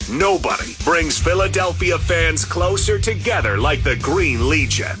Nobody brings Philadelphia fans closer together like the Green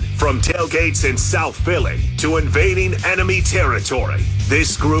Legion. From tailgates in South Philly to invading enemy territory,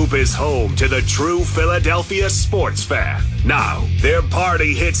 this group is home to the true Philadelphia sports fan. Now, their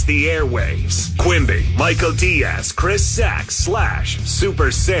party hits the airwaves. Quimby, Michael Diaz, Chris Sachs,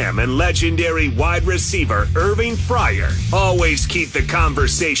 Super Sam, and legendary wide receiver Irving Fryer always keep the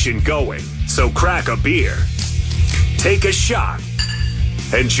conversation going. So crack a beer, take a shot,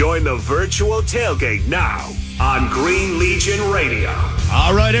 and join the virtual tailgate now on Green Legion Radio.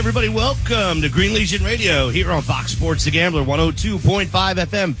 All right, everybody, welcome to Green Legion Radio here on Fox Sports The Gambler, 102.5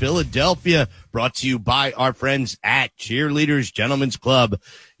 FM, Philadelphia, brought to you by our friends at Cheerleaders Gentlemen's Club.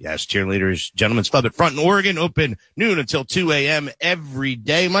 Yes, Cheerleaders Gentlemen's Club at Front in Oregon, open noon until 2 a.m. every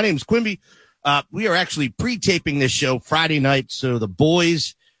day. My name's Quimby. We are actually pre-taping this show Friday night, so the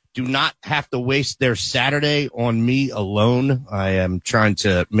boys do not have to waste their Saturday on me alone. I am trying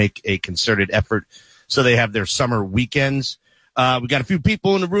to make a concerted effort so they have their summer weekends. We got a few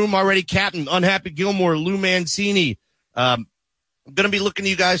people in the room already. Captain Unhappy Gilmore, Lou Mancini. I'm going to be looking to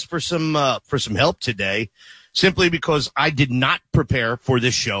you guys for some help today, simply because I did not prepare for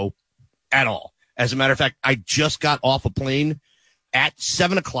this show at all. As a matter of fact, I just got off a plane at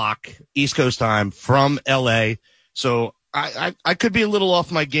 7:00 East Coast time from LA. So I could be a little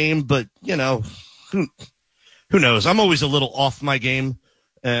off my game, but, you know, who knows? I'm always a little off my game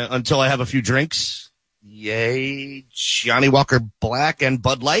until I have a few drinks. Yay, Johnny Walker Black and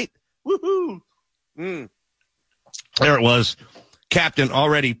Bud Light. Woohoo! There it was. Captain,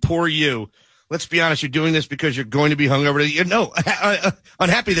 already, poor you. Let's be honest, you're doing this because you're going to be hungover. No,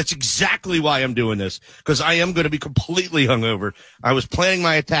 Unhappy, that's exactly why I'm doing this, because I am going to be completely hungover. I was planning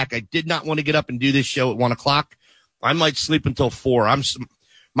my attack. I did not want to get up and do this show at 1:00. I might sleep until 4.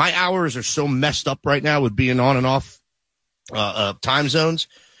 My hours are so messed up right now with being on and off time zones.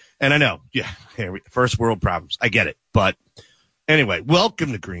 And I know, first world problems. I get it. But anyway,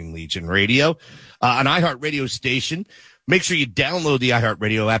 welcome to Green Legion Radio, an iHeartRadio station. Make sure you download the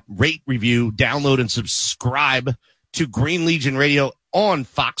iHeartRadio app, rate, review, download, and subscribe to Green Legion Radio on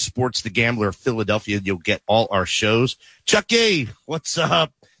Fox Sports The Gambler Philadelphia. You'll get all our shows. Chuck A, what's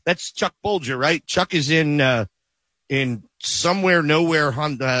up? That's Chuck Bolger, right? Chuck is in somewhere, nowhere,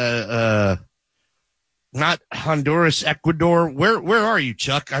 not Honduras, Ecuador. Where are you,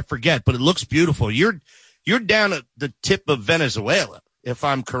 Chuck? I forget, but it looks beautiful. You're down at the tip of Venezuela, if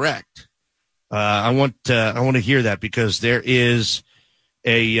I'm correct. I want to hear that, because there's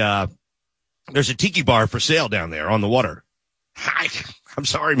a tiki bar for sale down there on the water. I'm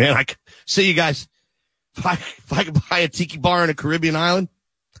sorry, man. I see you guys. If I could buy a tiki bar in a Caribbean island,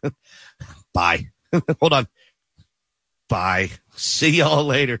 bye. Hold on. Bye. See y'all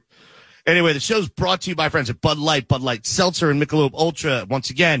later. Anyway, the show's brought to you by friends at Bud Light Seltzer, and Michelob Ultra. Once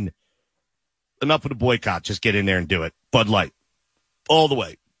again, enough of the boycott. Just get in there and do it. Bud Light. All the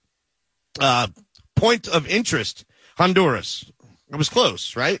way. Point of interest, Honduras. It was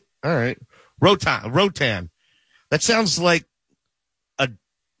close, right? All right. Rotan. That sounds like a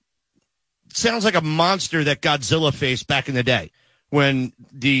monster that Godzilla faced back in the day when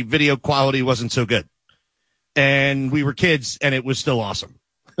the video quality wasn't so good. And we were kids, and it was still awesome.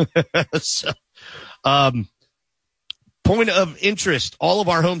 So, point of interest, all of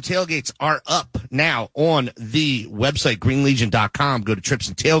our home tailgates are up now on the website, greenlegion.com. Go to trips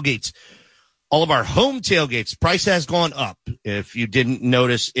and tailgates. All of our home tailgates, price has gone up. If you didn't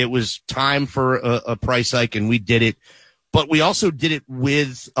notice, it was time for a price hike, and we did it. But we also did it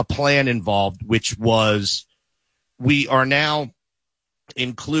with a plan involved, which was we are now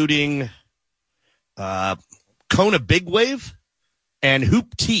including Kona Big Wave and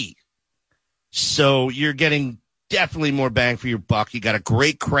Hoop Tea. So you're getting definitely more bang for your buck. You got a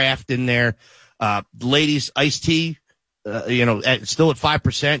great craft in there. Ladies iced tea, still at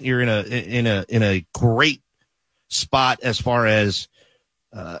 5%. You're in a great spot as far as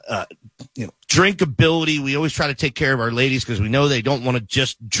drinkability. We always try to take care of our ladies because we know they don't want to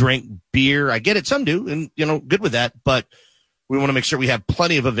just drink beer. I get it, some do, and good with that, but we want to make sure we have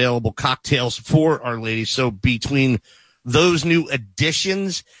plenty of available cocktails for our ladies. So between those new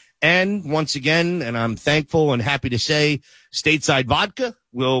additions, and once again, and I'm thankful and happy to say, Stateside Vodka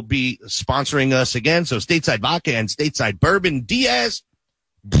will be sponsoring us again. So Stateside Vodka and Stateside Bourbon. Diaz,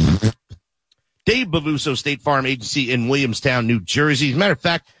 Dave Bavuso, State Farm Agency in Williamstown, New Jersey. As a matter of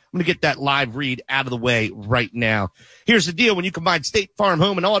fact, I'm going to get that live read out of the way right now. Here's the deal. When you combine State Farm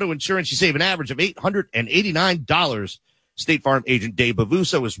home and auto insurance, you save an average of $889. State Farm agent Dave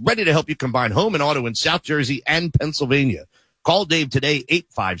Bavuso is ready to help you combine home and auto in South Jersey and Pennsylvania. Call Dave today,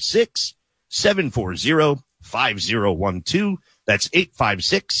 856-740-5012. That's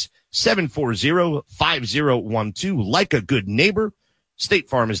 856-740-5012. Like a good neighbor, State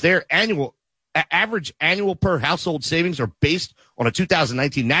Farm is there. Average annual per household savings are based on a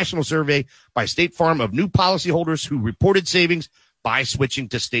 2019 national survey by State Farm of new policyholders who reported savings by switching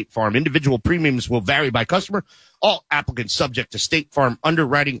to State Farm. Individual premiums will vary by customer. All applicants subject to State Farm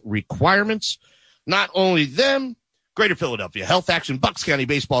underwriting requirements. Not only them, Greater Philadelphia Health Action, Bucks County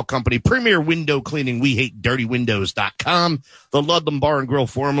Baseball Company, Premier Window Cleaning, WeHateDirtyWindows.com, the Ludlam Bar and Grill,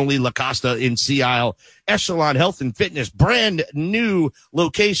 formerly La Costa in Sea Isle, Echelon Health and Fitness, brand new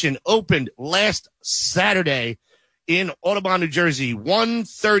location, opened last Saturday in Audubon, New Jersey,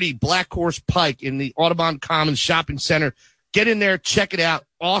 130 Black Horse Pike in the Audubon Commons Shopping Center. Get in there, check it out.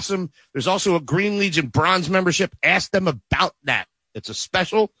 Awesome. There's also a Green Legion Bronze membership. Ask them about that. It's a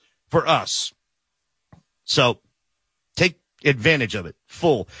special for us. So take advantage of it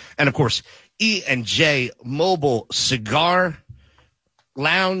full. And of course, E&J Mobile Cigar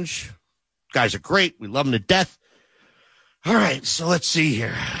Lounge. Guys are great. We love them to death. All right. So let's see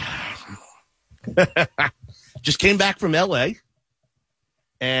here. Just came back from LA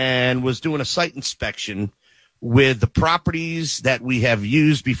and was doing a site inspection with the properties that we have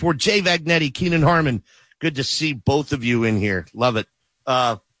used before. Jay Vagnetti, Keenan Harmon. Good to see both of you in here. Love it.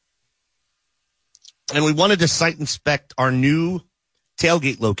 And we wanted to site inspect our new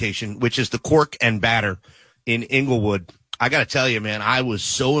tailgate location, which is the Cork and Batter in Inglewood. I got to tell you, man, I was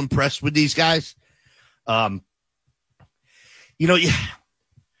so impressed with these guys.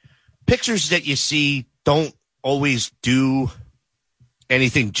 Pictures that you see don't always do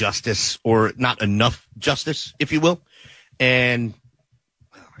anything justice, or not enough justice, if you will. And,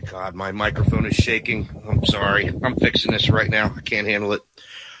 oh my God, my microphone is shaking. I'm sorry. I'm fixing this right now. I can't handle it.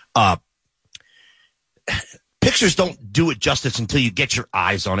 Pictures don't do it justice until you get your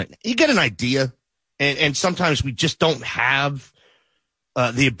eyes on it. You get an idea, and sometimes we just don't have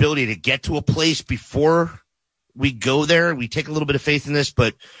the ability to get to a place before we go there. We take a little bit of faith in this,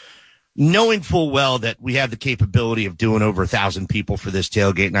 but knowing full well that we have the capability of doing over 1,000 people for this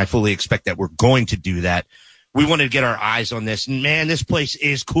tailgate, and I fully expect that we're going to do that, we wanted to get our eyes on this. And man, this place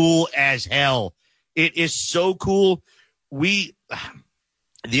is cool as hell. It is so cool. The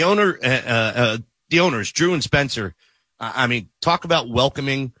owners, Drew and Spencer, talk about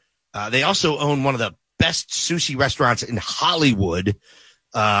welcoming. They also own one of the best sushi restaurants in Hollywood.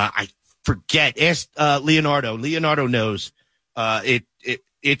 I forget. Ask Leonardo. Leonardo knows.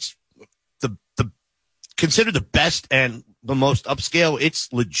 It's the considered the best and the most upscale.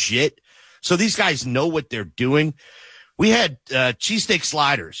 It's legit. So these guys know what they're doing. We had cheesesteak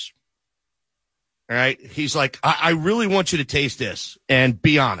sliders. All right. He's like, I really want you to taste this and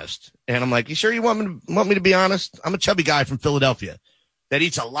be honest. And I'm like, you sure you want me to be honest? I'm a chubby guy from Philadelphia that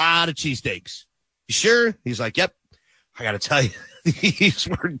eats a lot of cheesesteaks. You sure? He's like, yep. I got to tell you, these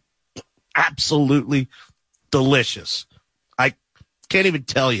were absolutely delicious. I can't even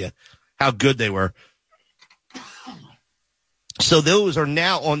tell you how good they were. So those are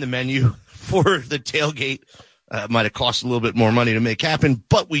now on the menu for the tailgate. Might have cost a little bit more money to make happen,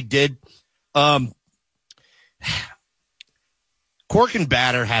 but we did. Cork and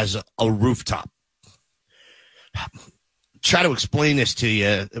Batter has a rooftop. Try to explain this to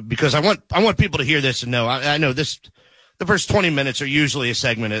you because I want people to hear this and know. I know this. The first 20 minutes are usually a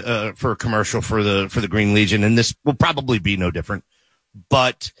segment for a commercial for the Green Legion, and this will probably be no different.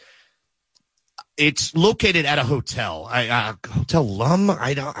 But it's located at a hotel, Hotel Lum.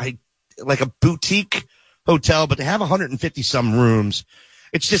 I like a boutique hotel, but they have 150 some rooms.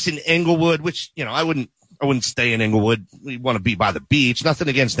 It's just in Inglewood, which I wouldn't stay in Inglewood. We want to be by the beach. Nothing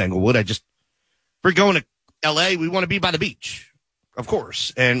against Inglewood. If we're going to L.A., we want to be by the beach, of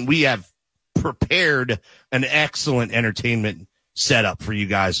course. And we have prepared an excellent entertainment setup for you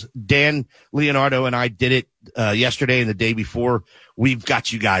guys. Dan, Leonardo, and I did it yesterday and the day before. We've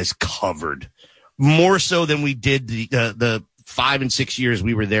got you guys covered. More so than we did the 5 and 6 years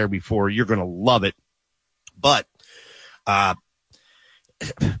we were there before. You're going to love it. But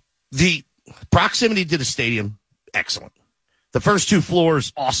the proximity to the stadium, excellent. The first 2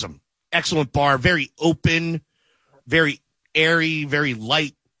 floors, awesome. Excellent bar, very open, very airy, very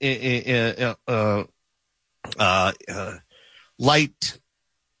light, light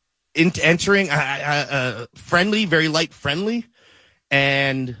entering, friendly, very light friendly.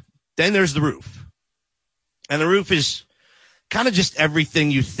 And then there's the roof. And the roof is kind of just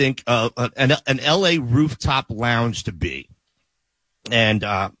everything you think an LA rooftop lounge to be. And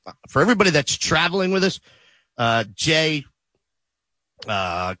for everybody that's traveling with us, Jay,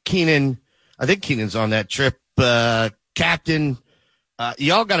 Keenan, I think Keenan's on that trip, Captain,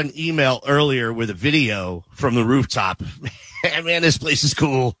 y'all got an email earlier with a video from the rooftop. Man, this place is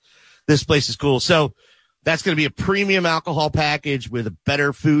cool. This place is cool. So that's going to be a premium alcohol package with a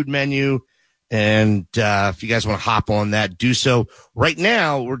better food menu. And if you guys want to hop on that, do so. Right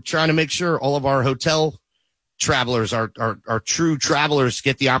now, we're trying to make sure all of our hotel travelers, our true travelers,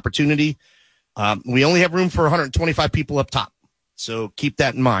 get the opportunity. We only have room for 125 people up top. So keep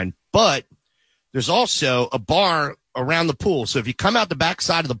that in mind. But there's also a bar around the pool. So if you come out the back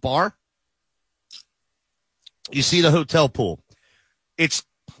side of the bar, you see the hotel pool. It's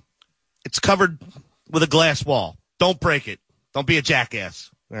covered with a glass wall. Don't break it. Don't be a jackass.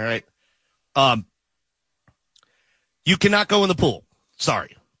 All right. You cannot go in the pool.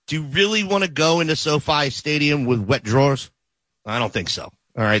 Sorry. Do you really want to go into SoFi Stadium with wet drawers? I don't think so.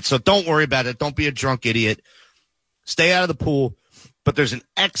 All right. So don't worry about it. Don't be a drunk idiot. Stay out of the pool. But there's an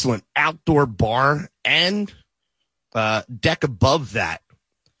excellent outdoor bar and deck above that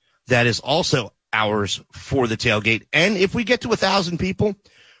is also ours for the tailgate. And if we get to 1,000 people,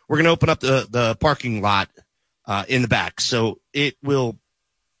 we're going to open up the parking lot in the back. So it will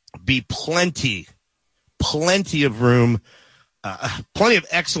be plenty of room, plenty of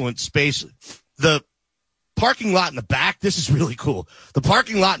excellent space. The parking lot in the back, this is really cool. The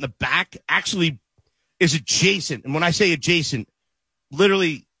parking lot in the back actually is adjacent. And when I say adjacent,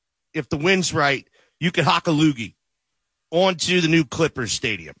 literally, if the wind's right, you could hock a loogie onto the new Clippers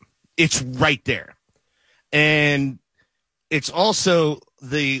stadium. It's right there. And it's also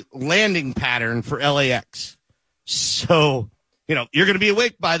the landing pattern for LAX. So, you're going to be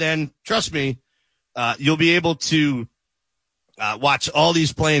awake by then. Trust me. You'll be able to watch all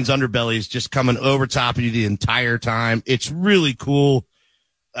these planes' underbellies just coming over top of you the entire time. It's really cool.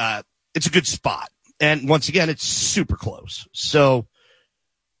 It's a good spot. And once again, it's super close. So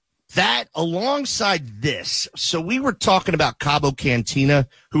that alongside this, so we were talking about Cabo Cantina,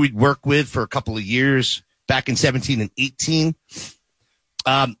 who we'd worked with for a couple of years back in 17 and 18.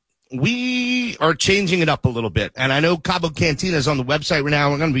 We are changing it up a little bit. And I know Cabo Cantina is on the website right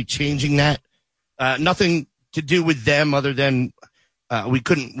now. We're going to be changing that. Nothing to do with them other than we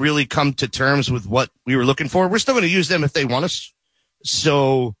couldn't really come to terms with what we were looking for. We're still going to use them if they want us.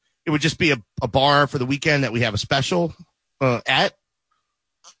 So it would just be a bar for the weekend that we have a special at.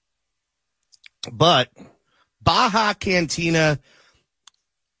 But Baja Cantina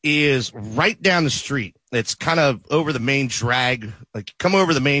is right down the street. It's kind of over the main drag. Like, come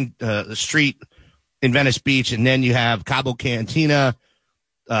over the main the street in Venice Beach, and then you have Cabo Cantina,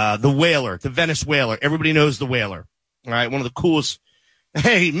 the Whaler, the Venice Whaler. Everybody knows the Whaler. All right, one of the coolest.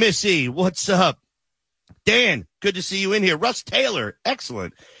 Hey, Missy, what's up? Dan, good to see you in here. Russ Taylor,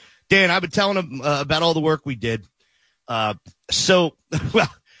 excellent. Dan, I've been telling him about all the work we did.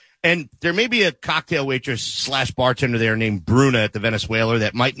 And there may be a cocktail waitress / bartender there named Bruna at the Venice Whaler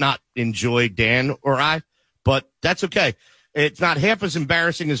that might not enjoy Dan or I, but that's okay. It's not half as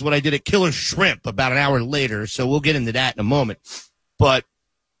embarrassing as what I did at Killer Shrimp about an hour later, so we'll get into that in a moment. But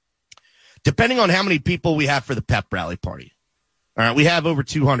depending on how many people we have for the pep rally party, all right, we have over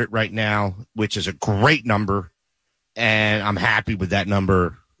 200 right now, which is a great number, and I'm happy with that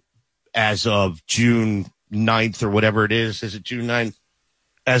number as of June 9th or whatever it is. Is it June 9th?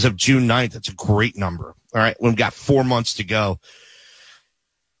 As of June 9th, that's a great number. All right, we've got 4 months to go.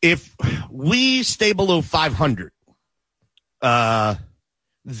 If we stay below 500,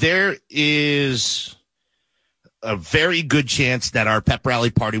 there is a very good chance that our pep rally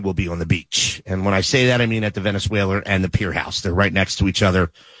party will be on the beach. And when I say that, I mean at the Venice Whaler and the Pier House. They're right next to each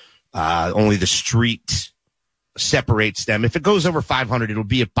other. Only the street separates them. If it goes over 500, it'll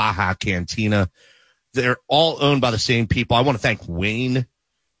be at Baja Cantina. They're all owned by the same people. I want to thank Wayne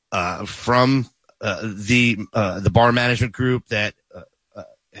from the bar management group that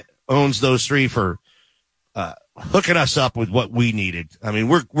owns those three for hooking us up with what we needed. I mean,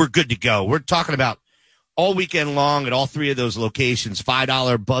 we're good to go. We're talking about all weekend long at all three of those locations,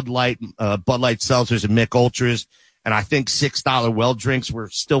 $5 Bud Light seltzers and Mick Ultras, and I think $6 well drinks. We're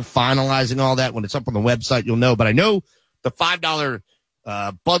still finalizing all that. When it's up on the website, you'll know. But I know the $5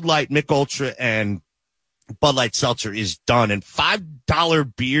 Bud Light, Mick Ultra, and Bud Light Seltzer is done. And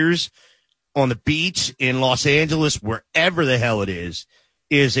 $5 beers on the beach in Los Angeles, wherever the hell it is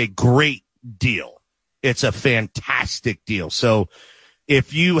a great deal. It's a fantastic deal. So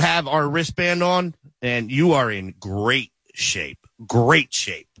if you have our wristband on, and you are in great shape.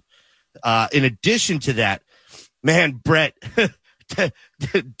 In addition to that, man, Brett,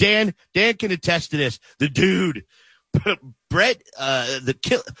 Dan can attest to this. The dude, Brett,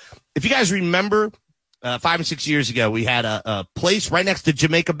 if you guys remember, 5 and 6 years ago, we had a place right next to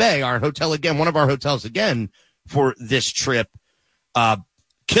Jamaica Bay, our hotel again, one of our hotels again for this trip.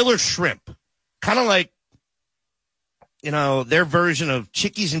 Killer Shrimp, kind of like, their version of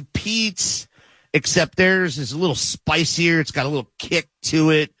Chickies and Pete's, except theirs is a little spicier. It's got a little kick to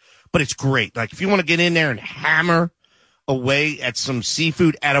it, but it's great. Like, if you want to get in there and hammer away at some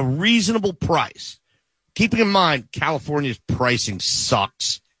seafood at a reasonable price, keeping in mind California's pricing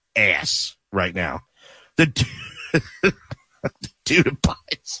sucks ass right now. The dude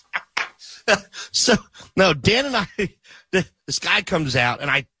buys. So, no, Dan and I, this guy comes out, and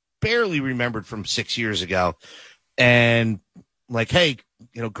I barely remembered from 6 years ago, and like, hey,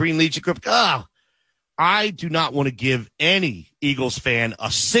 Green Legion Group, I do not want to give any Eagles fan a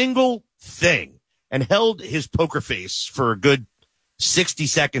single thing, and held his poker face for a good 60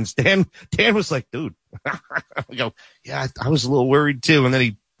 seconds. Dan was like, dude, I go, yeah, I was a little worried too. And then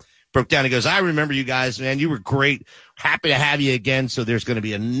he broke down. He goes, I remember you guys, man. You were great. Happy to have you again. So there's going to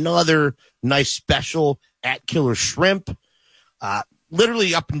be another nice special at Killer Shrimp,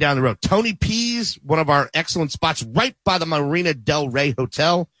 literally up and down the road. Tony P's, one of our excellent spots right by the Marina Del Rey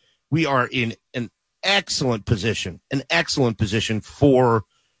Hotel. We are in an excellent position for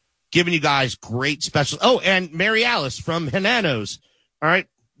giving you guys great specials. Oh, and Mary Alice from Hananos. All right.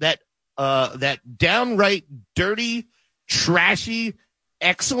 That downright dirty, trashy,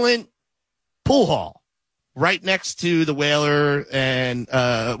 excellent pool hall right next to the Whaler and,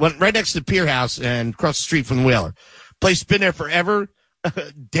 right next to the Pier House and across the street from the Whaler. Place been there forever.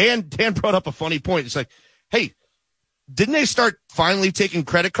 Dan brought up a funny point. It's like, hey, didn't they start finally taking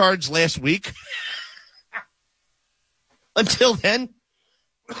credit cards last week? Until then,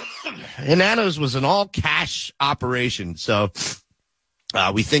 Hananos was an all-cash operation, so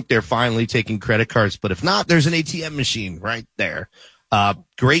we think they're finally taking credit cards. But if not, there's an ATM machine right there.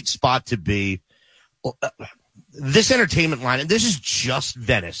 Great spot to be. This entertainment line, and this is just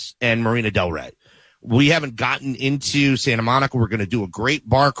Venice and Marina Del Rey. We haven't gotten into Santa Monica. We're going to do a great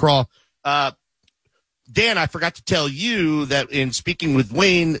bar crawl. Dan, I forgot to tell you that in speaking with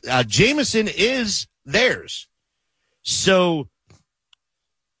Wayne, Jameson is theirs. So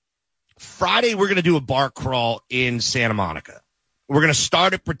Friday, we're going to do a bar crawl in Santa Monica. We're going to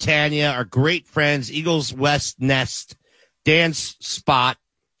start at Britannia, our great friends, Eagles West Nest, Dan's spot.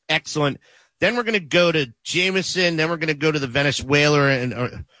 Excellent. Then we're going to go to Jameson. Then we're going to go to the Venice Whaler.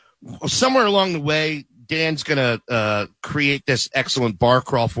 And somewhere along the way, Dan's going to create this excellent bar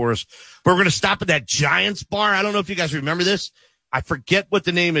crawl for us. But we're going to stop at that Giants bar. I don't know if you guys remember this. I forget what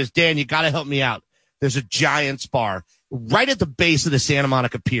the name is. Dan, you got to help me out. There's a Giants bar right at the base of the Santa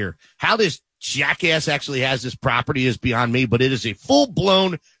Monica Pier. How this jackass actually has this property is beyond me, but it is a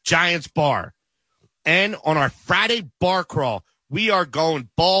full-blown Giants bar. And on our Friday bar crawl, we are going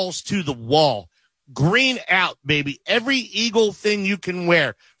balls to the wall. Green out, baby. Every Eagle thing you can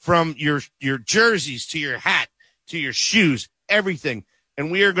wear, from your jerseys to your hat to your shoes, everything.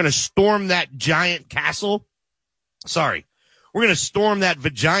 And we are going to storm that giant castle. Sorry. We're going to storm that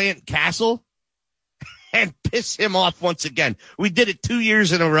giant castle and piss him off once again. We did it 2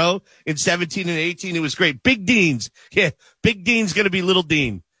 years in a row in 17 and 18. It was great. Big Dean's. Yeah, Big Dean's going to be Little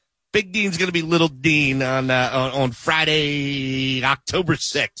Dean. Big Dean's going to be Little Dean on Friday, October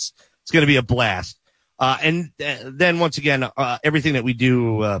 6th. It's going to be a blast. And then once again, everything that we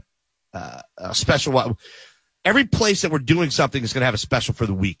do, special. Every place that we're doing something is going to have a special for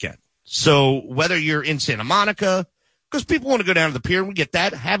the weekend. So whether you're in Santa Monica, because people want to go down to the pier, and we get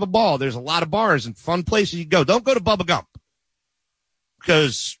that, have a ball. There's a lot of bars and fun places you go. Don't go to Bubba Gump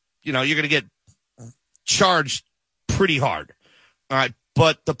because, you're going to get charged pretty hard. All right.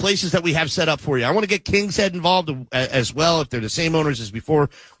 But the places that we have set up for you, I want to get King's Head involved as well, if they're the same owners as before.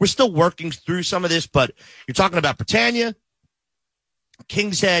 We're still working through some of this, but you're talking about Britannia,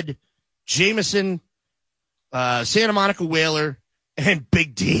 King's Head, Jameson, Santa Monica Whaler, and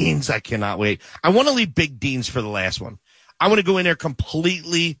Big Dean's. I cannot wait. I want to leave Big Dean's for the last one. I want to go in there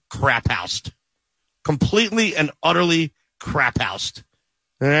completely crap-housed. Completely and utterly crap-housed.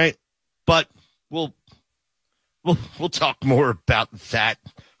 All right? But we'll talk more about that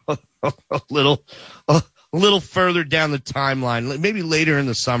a little further down the timeline, maybe later in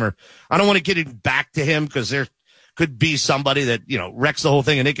the summer. I don't want to get it back to him because there could be somebody that, wrecks the whole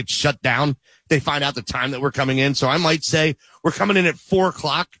thing and they could shut down. They find out the time that we're coming in. So I might say we're coming in at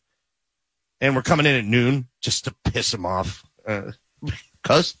 4:00 and we're coming in at noon just to piss him off.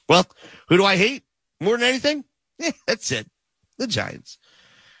 Because, who do I hate more than anything? Yeah, that's it. The Giants.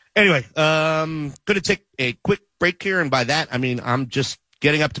 Anyway, going to take a quick break here. And by that, I mean, I'm just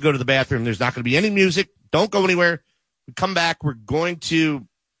getting up to go to the bathroom. There's not going to be any music. Don't go anywhere. We come back. We're going to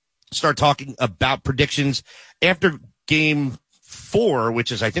start talking about predictions after game 4,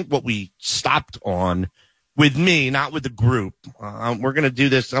 which is, I think, what we stopped on with me, not with the group. We're going to do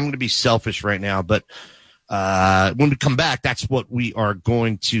this. I'm going to be selfish right now, but when we come back, that's what we are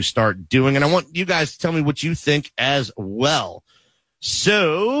going to start doing. And I want you guys to tell me what you think as well.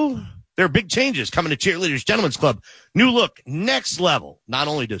 So there are big changes coming to Cheerleaders Gentlemen's Club. New look, next level. Not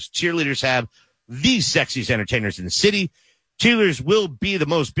only does Cheerleaders have the sexiest entertainers in the city, Cheerleaders will be the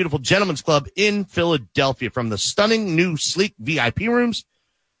most beautiful gentlemen's club in Philadelphia. From the stunning new sleek VIP rooms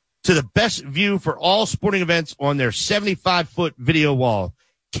to the best view for all sporting events on their 75-foot video wall.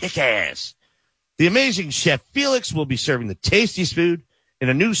 Kick ass. The amazing Chef Felix will be serving the tastiest food in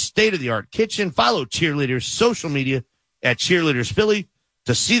a new state-of-the-art kitchen. Follow Cheerleaders' social media at Cheerleaders Philly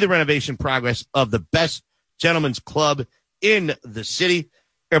to see the renovation progress of the best gentlemen's club in the city.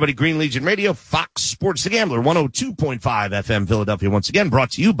 Everybody, Green Legion Radio, Fox Sports The Gambler, 102.5 FM Philadelphia. Once again,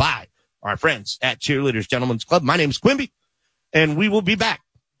 brought to you by our friends at Cheerleaders Gentlemen's Club. My name is Quimby, and we will be back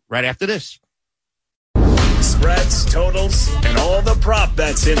right after this. Spreads, totals, and all the prop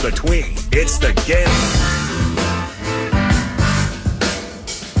bets in between. It's The Gambler.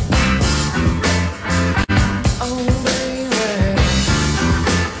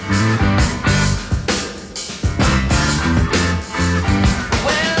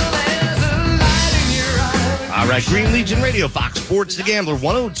 All right, Green Legion Radio, Fox Sports The Gambler,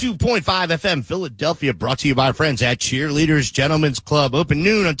 102.5 FM Philadelphia, brought to you by our friends at Cheerleaders Gentlemen's Club. Open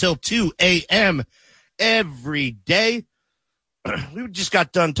noon until 2 a.m. every day. We just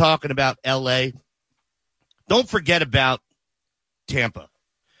got done talking about L.A. Don't forget about Tampa.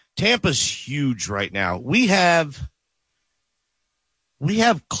 Tampa's huge right now. We have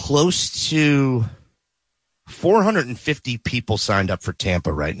close to 450 people signed up for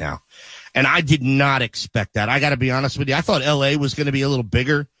Tampa right now. And I did not expect that. I got to be honest with you. I thought L.A. was going to be a little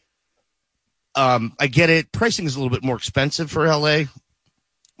bigger. I get it. Pricing is a little bit more expensive for L.A.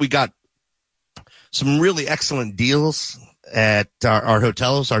 We got some really excellent deals at our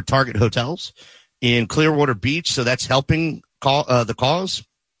hotels, our Target hotels in Clearwater Beach. So that's helping the cause.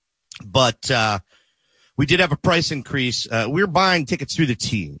 But we did have a price increase. We're buying tickets through the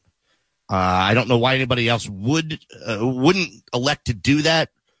team. I don't know why anybody else wouldn't elect to do that.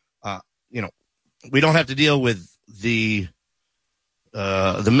 We don't have to deal with the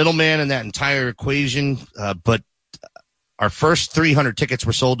middleman in that entire equation. But our first 300 tickets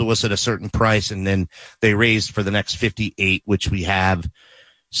were sold to us at a certain price, and then they raised for the next 58, which we have.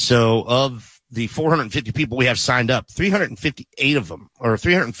 So of the 450 people we have signed up, 358 of them, or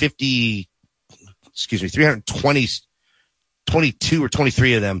 322 or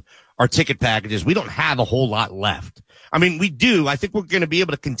 23 of them are ticket packages. We don't have a whole lot left. I mean, we do. I think we're going to be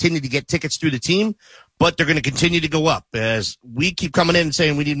able to continue to get tickets through the team, but they're going to continue to go up. As we keep coming in and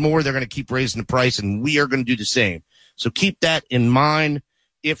saying we need more, they're going to keep raising the price, and we are going to do the same. So keep that in mind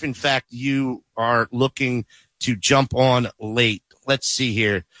if, in fact, you are looking to jump on late. Let's see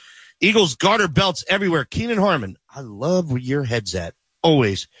here. Eagles garter belts everywhere. Keenan Harmon, I love where your head's at.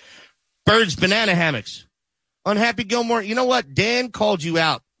 Always. Birds banana hammocks. Unhappy Gilmore, you know what? Dan called you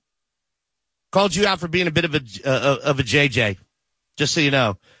out. Called you out for being a bit of a JJ, just so you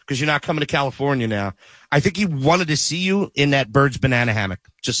know, because you're not coming to California now. I think he wanted to see you in that Bird's banana hammock.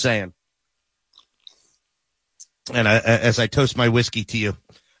 Just saying. And as I toast my whiskey to you,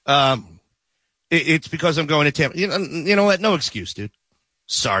 it's because I'm going to Tampa. You know what? No excuse, dude.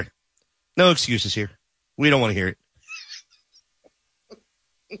 Sorry. No excuses here. We don't want to hear it.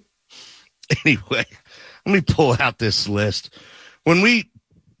 Anyway, let me pull out this list. We're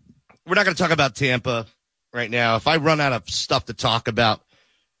not going to talk about Tampa right now. If I run out of stuff to talk about,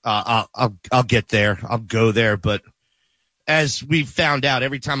 I'll get there. I'll go there. But as we've found out,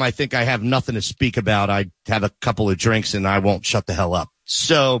 every time I think I have nothing to speak about, I have a couple of drinks and I won't shut the hell up.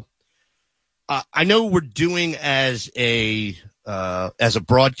 So I know we're doing as a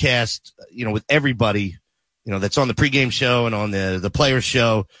broadcast, with everybody, that's on the pregame show and on the players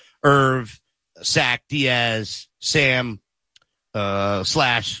show. Irv, Sack, Diaz, Sam,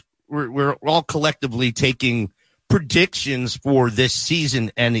 Slash. We're all collectively taking predictions for this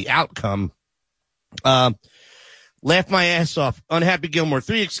season and the outcome. Laugh my ass off. Unhappy Gilmore.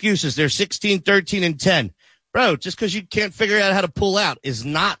 3 excuses. They're 16, 13, and 10. Bro, just because you can't figure out how to pull out is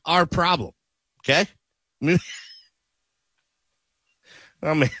not our problem. Okay?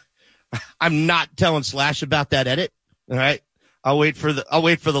 I'm not telling Slash about that edit. All right? I'll wait for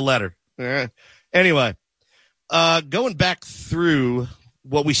the letter. All right? Anyway, going back through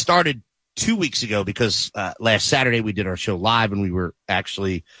what we started 2 weeks ago, because last Saturday we did our show live and we were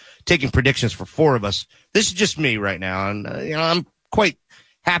actually taking predictions for 4 of us. This is just me right now. And, I'm quite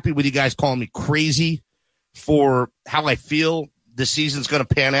happy with you guys calling me crazy for how I feel the season's going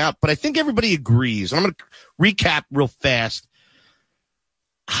to pan out, but I think everybody agrees. I'm going to recap real fast.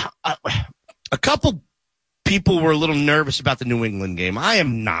 A couple people were a little nervous about the New England game. I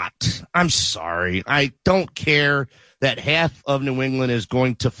am not. I'm sorry. I don't care that half of New England is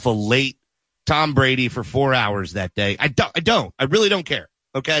going to fillet Tom Brady for 4 hours that day. I don't. I really don't care.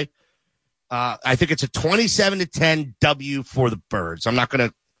 Okay. I think it's a 27-10 W for the Birds. I'm not going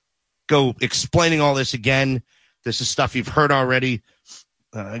to go explaining all this again. This is stuff you've heard already.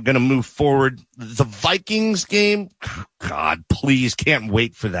 I'm going to move forward. The Vikings game, God, please, can't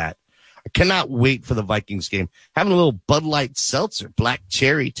wait for that. I cannot wait for the Vikings game. Having a little Bud Light Seltzer, Black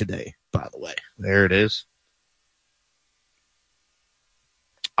Cherry today, by the way. There it is.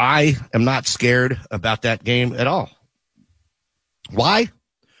 I am not scared about that game at all. Why?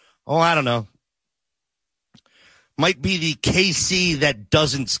 Oh, I don't know. Might be the KC that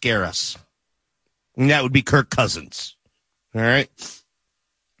doesn't scare us. And that would be Kirk Cousins. All right.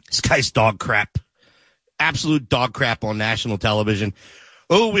 This guy's dog crap. Absolute dog crap on national television.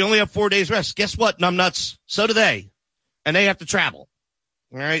 Oh, we only have 4 days rest. Guess what, numbnuts? So do they. And they have to travel.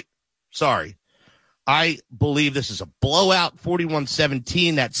 All right. Sorry. I believe this is a blowout,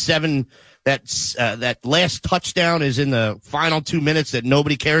 41-17. That last touchdown is in the final 2 minutes that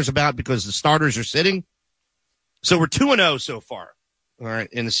nobody cares about because the starters are sitting. So we're 2-0 so far, all right,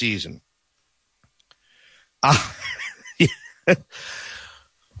 in the season.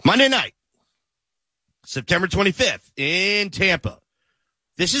 Monday night, September 25th in Tampa.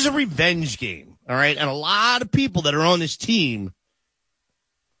 This is a revenge game, all right? And a lot of people that are on this team,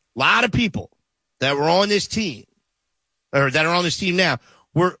 now,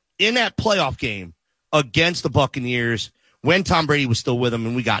 were in that playoff game against the Buccaneers when Tom Brady was still with them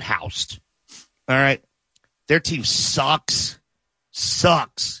and we got housed. All right. Their team sucks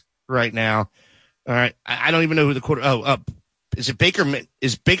right now. All right. I don't even know who the is it Baker?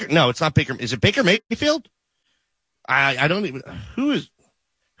 No, it's not Baker. Is it Baker Mayfield? I don't even, who is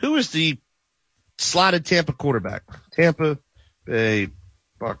the slotted Tampa quarterback? Tampa Bay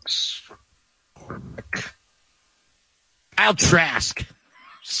Bucks quarterback. Kyle Trask.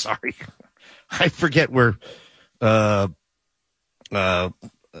 Sorry. I forget where Baker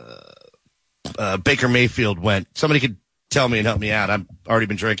Mayfield went. Somebody could tell me and help me out. I've already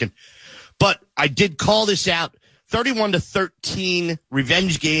been drinking. But I did call this out. 31-13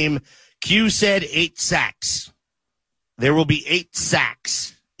 revenge game. Q said 8 sacks. There will be 8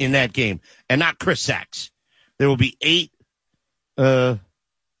 sacks in that game. And not Chris Sacks. There will be 8.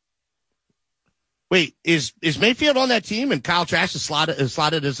 Wait, is Mayfield on that team and Kyle Trask is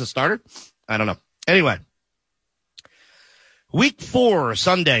slotted as a starter? I don't know. Anyway. Week 4,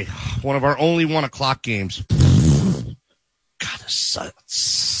 Sunday, one of our only 1 o'clock games. God, this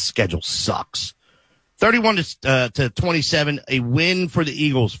schedule sucks. 31-27, a win for the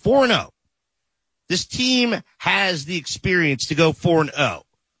Eagles, 4-0. This team has the experience to go 4-0. All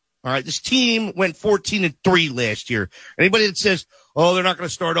right, this team went 14-3 last year. Anybody that says, oh, they're not going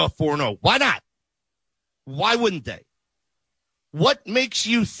to start off 4-0, why not? Why wouldn't they? What makes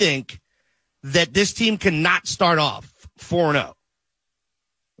you think that this team cannot start off 4-0? All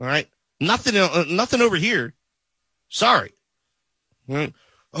right. Nothing over here. Sorry. All right.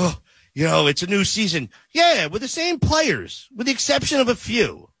 Oh, it's a new season. Yeah, with the same players, with the exception of a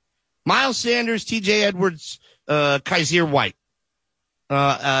few. Miles Sanders, TJ Edwards, Kaiser White,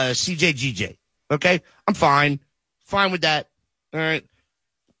 CJ GJ. Okay. I'm fine. Fine with that. All right.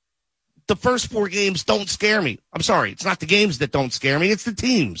 The first 4 games don't scare me. I'm sorry. It's not the games that don't scare me. It's the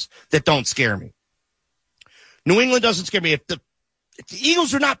teams that don't scare me. New England doesn't scare me. If the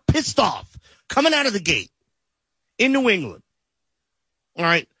Eagles are not pissed off coming out of the gate in New England, all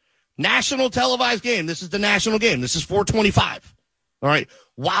right, national televised game. This is the national game. This is 425. All right.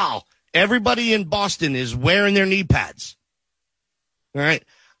 Wow. Everybody in Boston is wearing their knee pads. All right.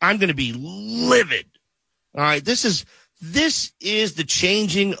 I'm going to be livid. All right. This is the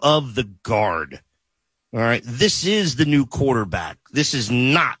changing of the guard. All right. This is the new quarterback. This is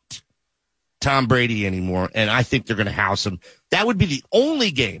not Tom Brady anymore. And I think they're going to house him. That would be the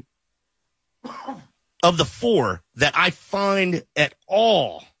only game of the 4 that I find at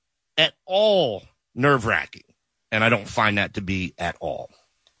all nerve-wracking. And I don't find that to be at all.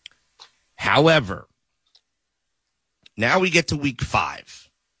 However, now we get to week 5.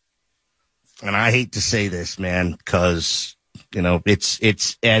 And I hate to say this, man, because,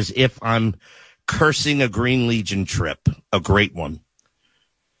 it's as if I'm cursing a Green Legion trip, a great one.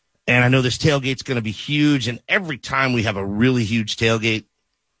 And I know this tailgate's going to be huge. And every time we have a really huge tailgate,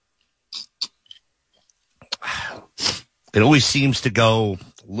 it always seems to go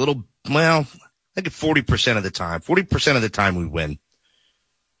a little, I think 40% of the time. 40% of the time we win.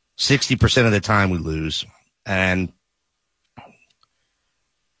 60% of the time we lose. And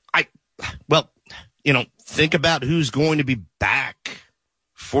think about who's going to be back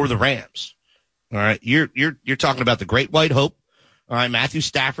for the Rams. All right. You're talking about the Great White Hope. All right. Matthew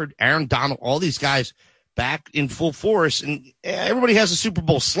Stafford, Aaron Donald, all these guys back in full force. And everybody has a Super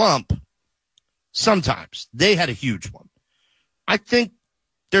Bowl slump. Sometimes they had a huge one. I think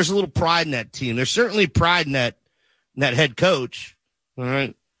there's a little pride in that team. There's certainly pride in that head coach. All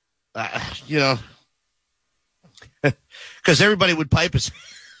right. Because everybody would pipe his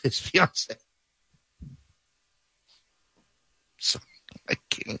fiance. So I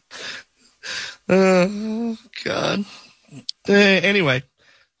can't. Oh, God. Anyway,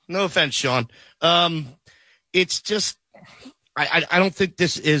 no offense, Sean. It's just, I don't think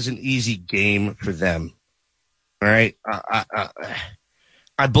this is an easy game for them. All right.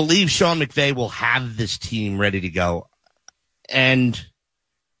 I believe Sean McVay will have this team ready to go. And,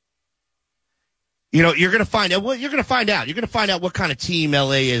 you're going to find out. Well, you're going to find out. You're going to find out what kind of team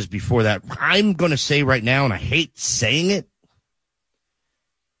LA is before that. I'm going to say right now, and I hate saying it,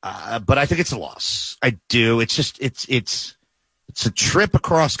 but I think it's a loss. I do. It's just, it's a trip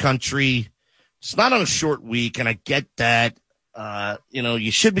across country. It's not on a short week, and I get that.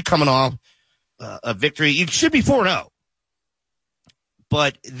 You should be coming off a victory. You should be 4-0.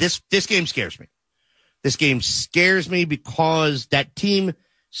 But this game scares me. This game scares me because that team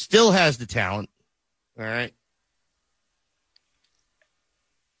still has the talent. All right.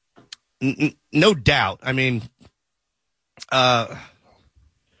 No doubt. I mean, tell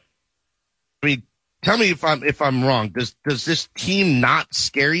me if I'm wrong. Does this team not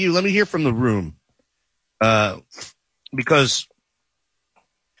scare you? Let me hear from the room. Because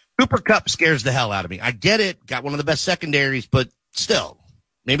Cooper Kupp scares the hell out of me. I get it. Got one of the best secondaries, but still,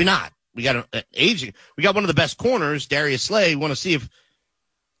 maybe not. We got an aging. We got one of the best corners, Darius Slay. Want to see if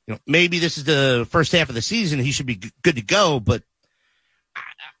maybe this is the first half of the season. He should be good to go, but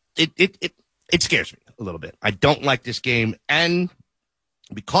it scares me a little bit. I don't like this game, and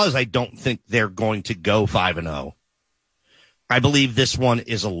because I don't think they're going to go 5-0, I believe this one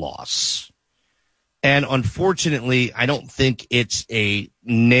is a loss. And unfortunately, I don't think it's a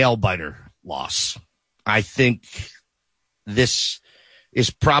nail-biter loss. I think this is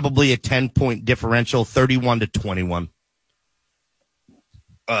probably a 10-point differential, 31-21.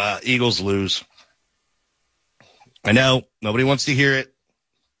 Eagles lose. I know nobody wants to hear it,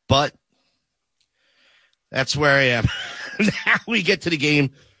 but that's where I am. Now we get to the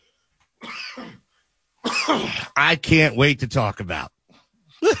game I can't wait to talk about.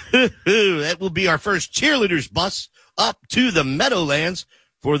 That will be our first cheerleaders bus up to the Meadowlands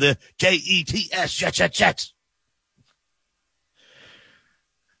for the Jets, Jets.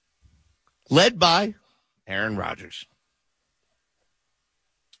 Led by Aaron Rodgers.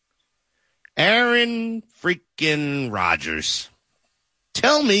 Aaron freaking Rodgers.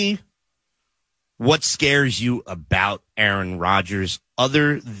 Tell me what scares you about Aaron Rodgers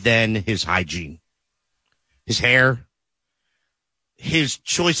other than his hygiene, his hair, his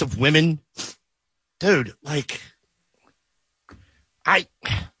choice of women. Dude, like, I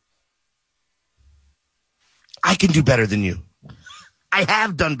can do better than you. I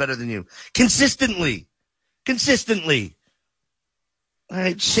have done better than you. Consistently. All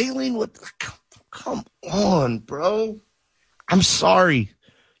right, Shailene, what? Come on, bro. I'm sorry.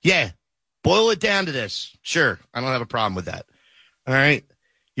 Yeah, boil it down to this. Sure, I don't have a problem with that. All right?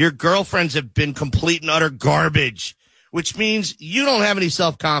 Your girlfriends have been complete and utter garbage, which means you don't have any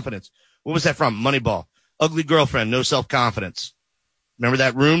self-confidence. What was that from? Moneyball. Ugly girlfriend, no self-confidence. Remember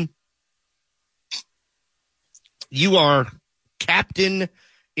that room? You are Captain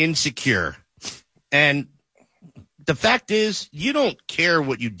Insecure. And the fact is, you don't care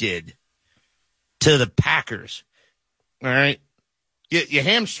what you did to the Packers. All right? You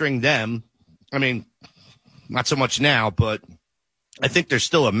hamstring them. I mean, not so much now, but I think there's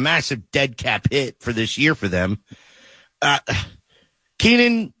still a massive dead cap hit for this year for them.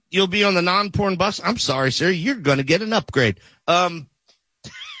 Keenan, you'll be on the non-porn bus. I'm sorry, sir. You're going to get an upgrade. I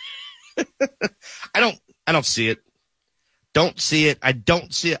don't see it. Don't see it. I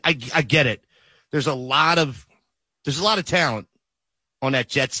don't see it. I get it. There's a lot of talent on that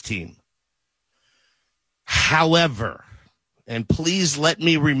Jets team. However, and please let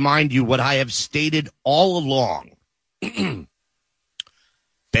me remind you what I have stated all along.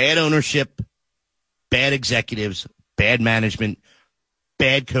 Bad ownership, bad executives, bad management,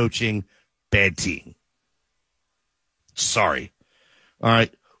 bad coaching, bad team. Sorry. All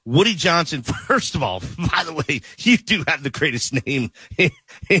right. Woody Johnson, first of all, by the way, you do have the greatest name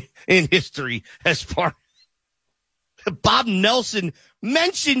in history as far. Bob Nelson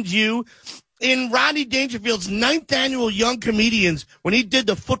mentioned you in Rodney Dangerfield's 9th annual Young Comedians when he did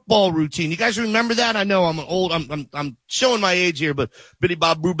the football routine. You guys remember that? I know I'm old. I'm showing my age here, but Billy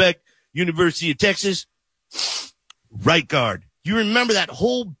Bob Brubeck, University of Texas, right guard. You remember that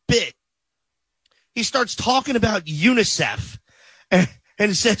whole bit? He starts talking about UNICEF and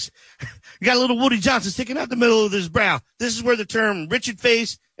it says, you got a little Woody Johnson sticking out the middle of his brow. This is where the term Richard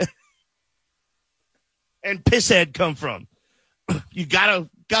face and pisshead come from. You gotta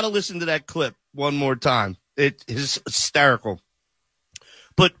listen to that clip one more time. It is hysterical.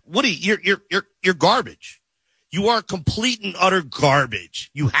 But Woody, you're garbage. You are complete and utter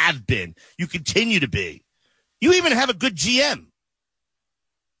garbage. You have been. You continue to be. You even have a good GM.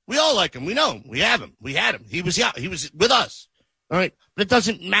 We all like him. We know him. We have him. We had him. He was with us. All right. But it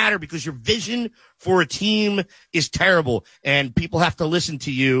doesn't matter because your vision for a team is terrible and people have to listen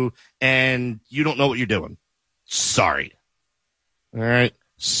to you and you don't know what you're doing. Sorry. All right.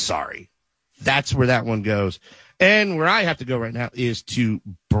 Sorry. That's where that one goes. And where I have to go right now is to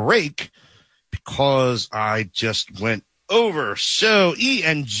break because I just went over. So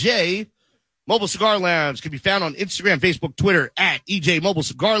E&J Mobile Cigar Lounge can be found on Instagram, Facebook, Twitter at EJ Mobile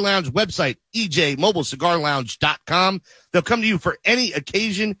Cigar Lounge, website ejmobilecigarlounge.com. They'll come to you for any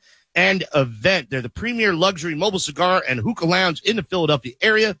occasion and event. They're the premier luxury mobile cigar and hookah lounge in the Philadelphia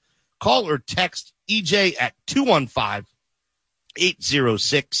area. Call or text EJ at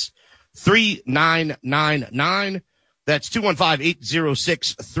 215-806-3999. That's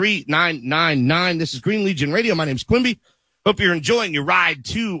 215-806-3999. This is Green Legion Radio. My name's Quimby. Hope you're enjoying your ride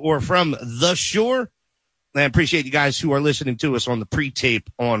to or from the shore. I appreciate you guys who are listening to us on the pre-tape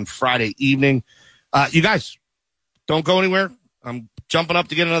on Friday evening. You guys, don't go anywhere. I'm jumping up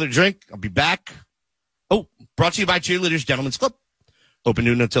to get another drink. I'll be back. Oh, brought to you by Cheerleaders Gentlemen's Club. Open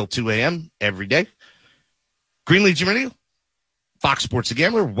noon until 2 a.m. every day. Green Legion Radio, Fox Sports The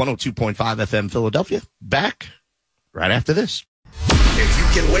Gambler, 102.5 FM Philadelphia. Back right after this. If you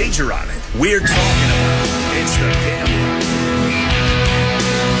can wager on it, we're talking about it. It's the Gambler.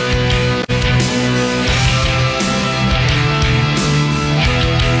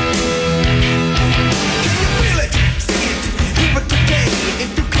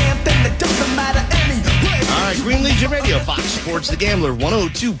 All right, Green Legion Radio, Fox Sports The Gambler,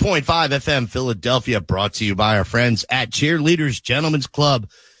 102.5 FM Philadelphia, brought to you by our friends at Cheerleaders Gentlemen's Club.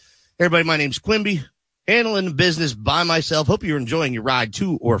 Everybody, my name's Quimby, handling the business by myself. Hope you're enjoying your ride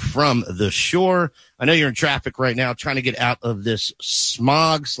to or from the shore. I know you're in traffic right now trying to get out of this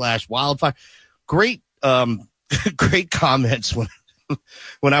smog/wildfire. Great, great comments when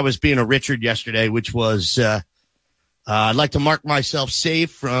I was being a Richard yesterday, which was, I'd like to mark myself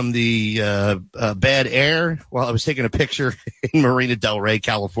safe from the bad air while I was taking a picture in Marina Del Rey,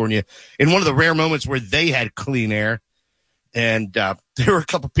 California, in one of the rare moments where they had clean air. And there were a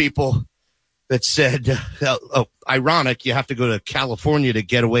couple people that said, oh, ironic, you have to go to California to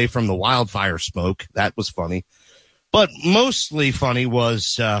get away from the wildfire smoke. That was funny. But mostly funny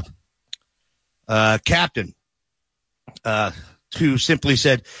was Captain, who simply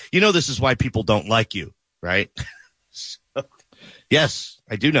said, you know, this is why people don't like you, right? So, yes,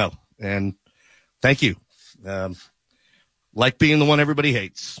 I do know. And thank you. Like being the one everybody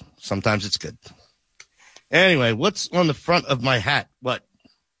hates. Sometimes it's good. Anyway, what's on the front of my hat? What?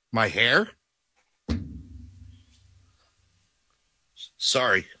 My hair?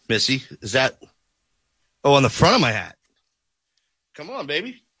 Sorry, Missy. Is that? Oh, on the front of my hat. Come on,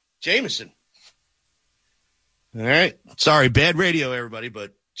 baby. Jameson. All right. Sorry, bad radio, everybody,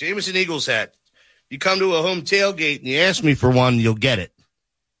 but Jameson Eagles hat. You come to a home tailgate and you ask me for one, you'll get it.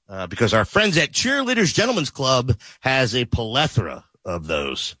 Because our friends at Cheerleaders Gentlemen's Club has a plethora of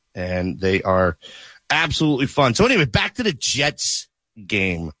those, and they are absolutely fun. So anyway, back to the Jets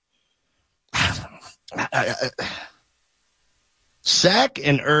game. Sack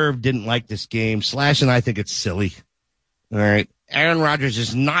and Irv didn't like this game. Slash and I think it's silly. All right. Aaron Rodgers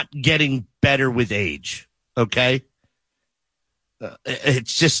is not getting better with age. Okay.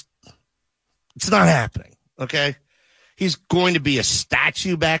 It's not happening. Okay. He's going to be a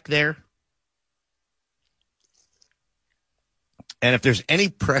statue back there. And if there's any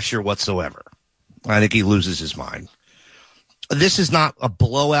pressure whatsoever, I think he loses his mind. This is not a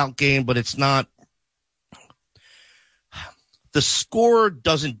blowout game, but it's not. The score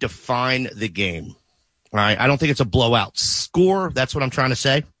doesn't define the game. All right. I don't think it's a blowout score. That's what I'm trying to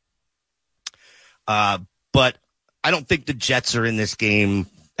say. But I don't think the Jets are in this game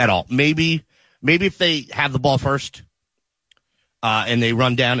at all. Maybe if they have the ball first and they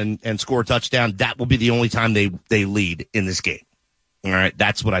run down and score a touchdown, that will be the only time they lead in this game. All right,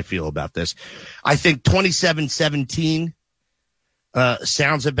 that's what I feel about this. I think 27-17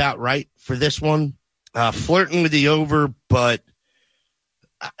 sounds about right for this one. Flirting with the over, but,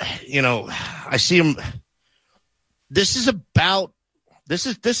 I see him. This is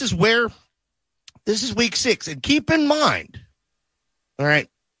week 6. And keep in mind, all right,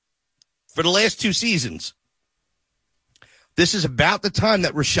 for the last 2 seasons, this is about the time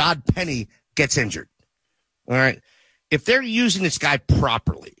that Rashad Penny gets injured. All right. If they're using this guy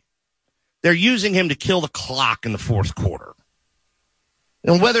properly, they're using him to kill the clock in the fourth quarter.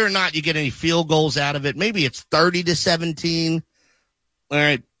 And whether or not you get any field goals out of it, maybe it's 30-17. All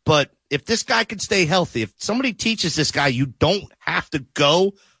right. But if this guy can stay healthy, if somebody teaches this guy you don't have to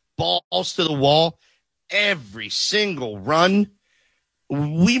go balls to the wall every single run,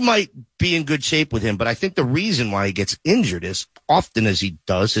 we might be in good shape with him. But I think the reason why he gets injured as often as he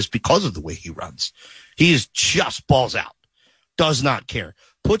does is because of the way he runs. He is just balls out, does not care,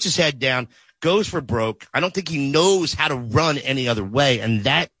 puts his head down, goes for broke. I don't think he knows how to run any other way. And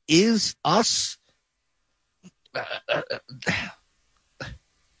that is us.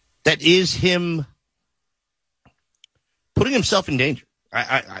 That is him putting himself in danger.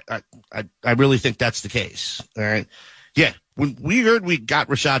 I really think that's the case. All right. Yeah. When we heard we got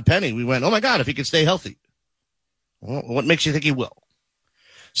Rashad Penny, we went, oh my God, if he can stay healthy. Well, what makes you think he will?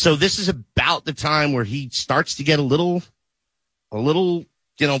 So this is about the time where he starts to get a little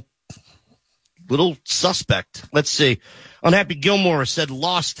suspect. Let's see. Unhappy Gilmore said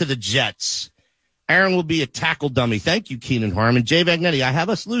loss to the Jets. Aaron will be a tackle dummy. Thank you, Keenan Harmon. Jay Vagnetti, I have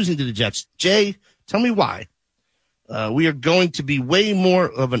us losing to the Jets. Jay, tell me why. We are going to be way more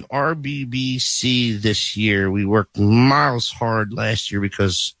of an RBBC this year. We worked miles hard last year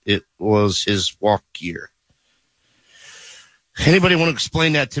because it was his walk year. Anybody want to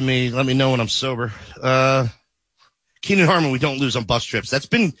explain that to me? Let me know when I'm sober. Keenan Harmon, we don't lose on bus trips. That's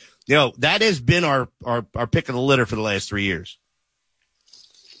been, that has been our pick of the litter for the last 3 years.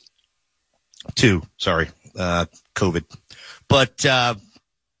 2, sorry, COVID. But I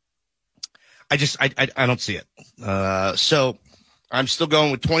don't see it. So I'm still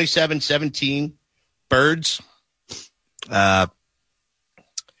going with 27-17. Birds.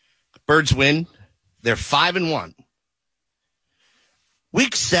 Birds win. They're 5-1.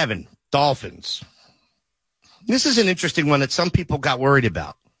 Week 7, Dolphins. This is an interesting one that some people got worried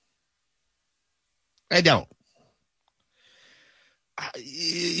about. I don't.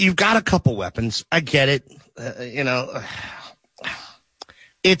 You've got a couple weapons. I get it.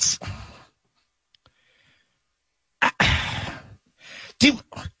 It's.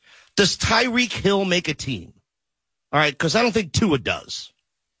 Does Tyreek Hill make a team? All right, because I don't think Tua does.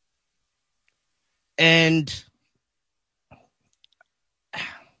 And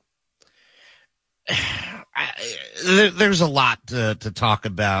there's a lot to talk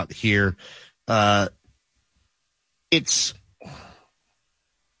about here. It's.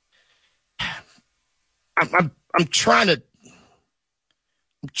 I'm trying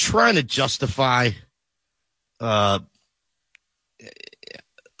to justify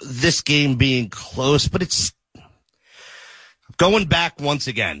this game being close, but it's going back once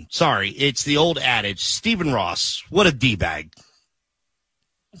again. Sorry, it's the old adage. Stephen Ross, what a D-bag.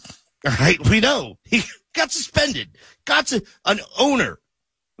 All right, we know he got suspended. Got an owner.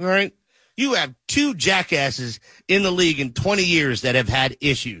 All right, you have 2 jackasses in the league in 20 years that have had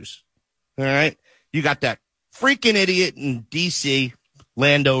issues. All right. You got that freaking idiot in D.C.,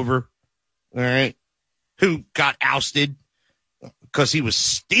 Landover, all right, who got ousted because he was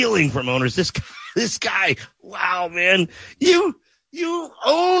stealing from owners. This guy, wow, man, you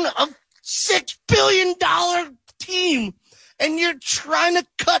own a $6 billion team, and you're trying to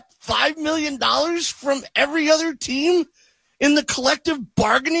cut $5 million from every other team in the collective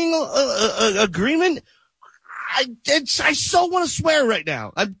bargaining agreement. I so want to swear right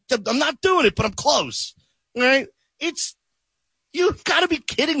now. I'm not doing it, but I'm close. All right. You've got to be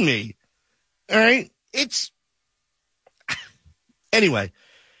kidding me. All right. Anyway,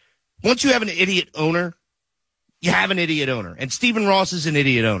 once you have an idiot owner, you have an idiot owner. And Stephen Ross is an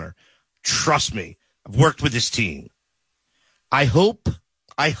idiot owner. Trust me. I've worked with this team. I hope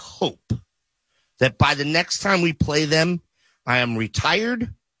that by the next time we play them, I am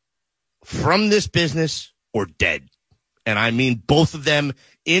retired from this business or dead. And I mean both of them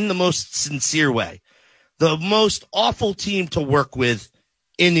in the most sincere way. The most awful team to work with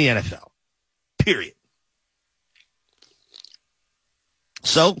in the NFL. Period.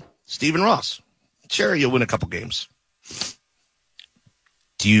 So, Stephen Ross, sure, you'll win a couple games.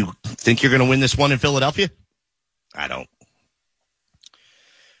 Do you think you're going to win this one in Philadelphia? I don't.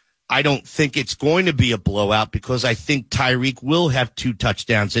 I don't think it's going to be a blowout because I think Tyreek will have 2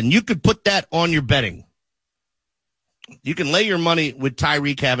 touchdowns. And you could put that on your betting. You can lay your money with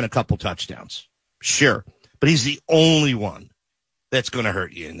Tyreek having a couple touchdowns. Sure. But he's the only one that's going to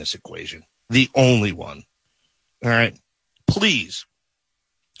hurt you in this equation. The only one. All right. Please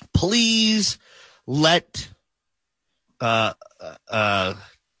let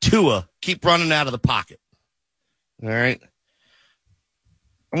Tua keep running out of the pocket. All right.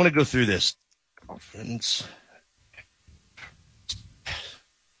 I'm going to go through this. Offense.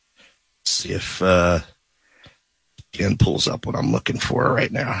 See if Ken pulls up what I'm looking for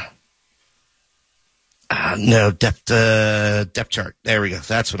right now. No, depth chart. There we go.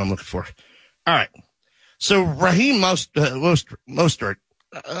 That's what I'm looking for. All right. So Raheem Mostert.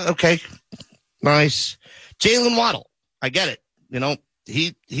 Okay. Nice. Jalen Waddle. I get it. You know,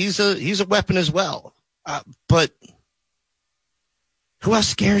 he's a weapon as well. But who else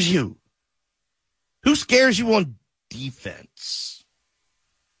scares you? Who scares you on defense?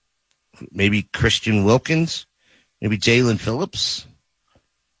 Maybe Christian Wilkins? Maybe Jalen Phillips?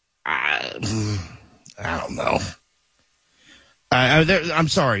 I don't know. I'm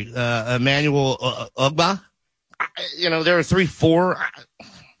sorry, Emmanuel Ugba. There are 3-4.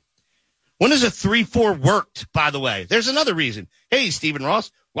 When has a 3-4 worked, by the way? There's another reason. Hey, Stephen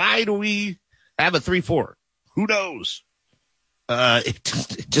Ross, why do we have a 3-4? Who knows? It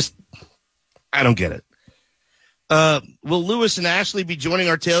just, I don't get it. Will Lewis and Ashley be joining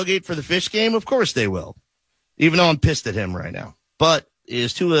our tailgate for the Fish game? Of course they will, even though I'm pissed at him right now. But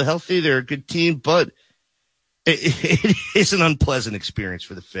is Tua healthy? They're a good team, but it is an unpleasant experience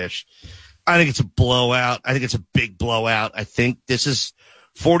for the Fish. I think it's a blowout. I think it's a big blowout. I think this is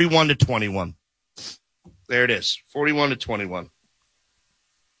 41-21. There it is. 41-21.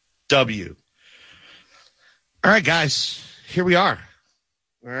 W. All right, guys. Here we are.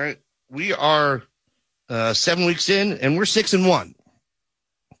 All right. We are 7 weeks in, and we're 6-1.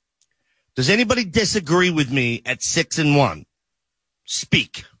 Does anybody disagree with me at 6-1?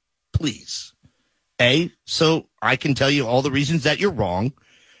 Speak, please. So I can tell you all the reasons that you're wrong,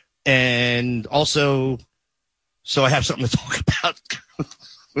 and also so I have something to talk about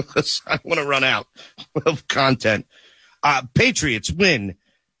because I want to run out of content. Patriots win.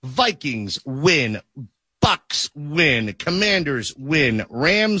 Vikings win. Bucks win. Commanders win.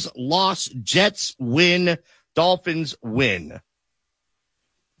 Rams loss. Jets win. Dolphins win.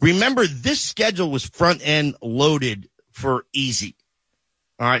 Remember, this schedule was front-end loaded for easy.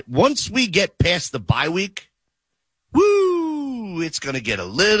 All right, once we get past the bye week, it's going to get a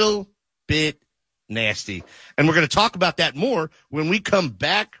little bit nasty. And we're going to talk about that more when we come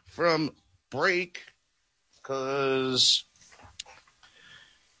back from break because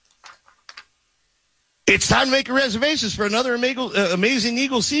it's time to make your reservations for another amazing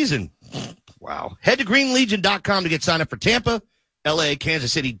Eagles season. Wow. Head to greenlegion.com to get signed up for Tampa, LA,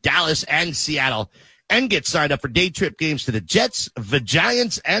 Kansas City, Dallas, and Seattle. And get signed up for day trip games to the Jets, the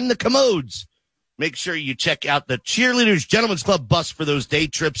Giants, and the Commodes. Make sure you check out the Cheerleaders Gentlemen's Club bus for those day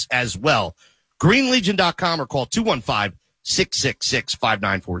trips as well. greenlegion.com or call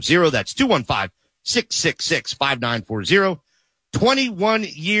 215-666-5940. That's 215-666-5940. 21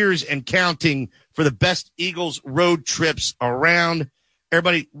 years and counting for the best Eagles road trips around.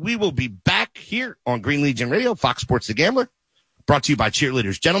 Everybody, we will be back here on Green Legion Radio, Fox Sports The Gambler. Brought to you by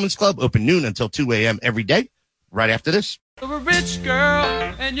Cheerleaders Gentlemen's Club, open noon until 2 a.m. every day, right after this. You're a rich girl,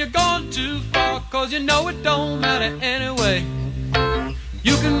 and you're gone too far, 'cause you know it don't matter anyway.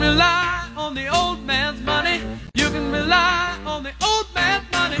 You can rely on the old man's money. You can rely on the old man's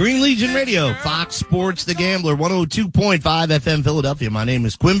money. Green Legion Radio, Fox Sports The Gambler, 102.5 FM Philadelphia. My name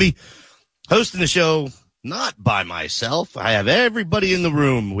is Quimby, hosting the show not by myself. I have everybody in the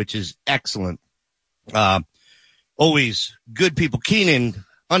room, which is excellent. Always good people. Keenan,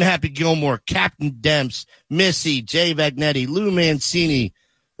 Unhappy Gilmore, Captain Demps, Missy, Jay Vagnetti, Lou Mancini.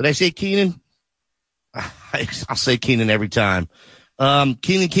 Did I say Keenan? I'll say Keenan every time.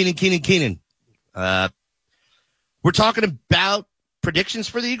 Keenan. We're talking about predictions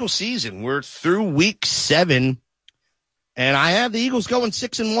for the Eagles season. We're through week 7, and I have the Eagles going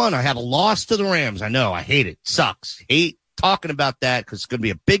 6-1. I have a loss to the Rams. I know. I hate it. Sucks. Hate talking about that because it's going to be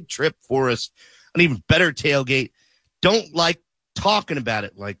a big trip for us. An even better tailgate. Don't like talking about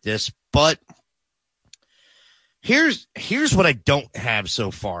it like this, but here's what I don't have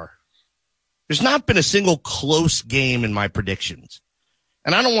so far. There's not been a single close game in my predictions.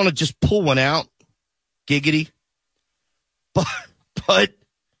 And I don't want to just pull one out, giggity, but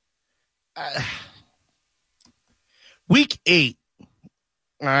week 8,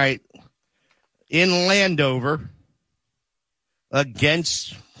 all right, in Landover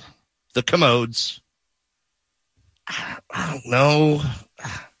against the commodes. I don't know.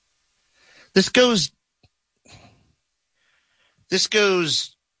 This goes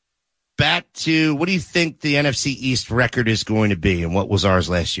back to, what do you think the NFC East record is going to be, and what was ours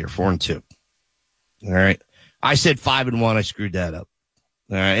last year? 4-2. All right. I said 5-1. I screwed that up.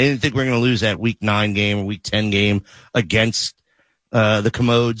 All right. I didn't think we were going to lose that week 9 game or week 10 game against the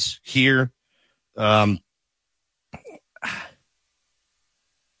commodes here. But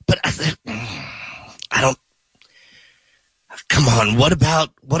I don't. Come on. What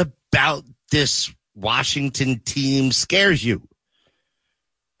about this Washington team scares you?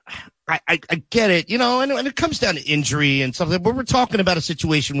 I get it, and it comes down to injury and something, but we're talking about a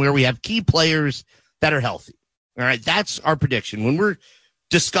situation where we have key players that are healthy. All right. That's our prediction. When we're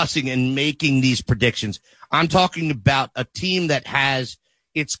discussing and making these predictions, I'm talking about a team that has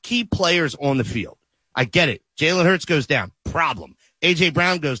its key players on the field. I get it. Jalen Hurts goes down. Problem. A.J.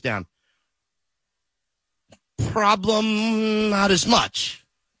 Brown goes down. Problem, not as much.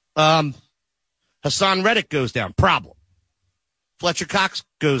 Hassan Reddick goes down. Problem. Fletcher Cox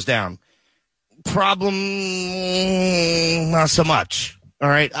goes down. Problem, not so much. All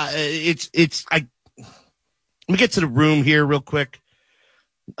right. Let me get to the room here real quick.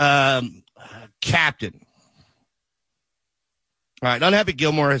 Captain. All right. Unhappy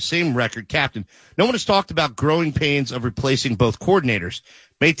Gilmore has same record. Captain. No one has talked about growing pains of replacing both coordinators.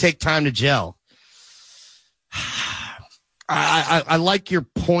 May take time to gel. I like your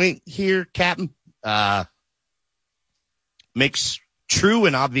point here, Captain. Makes true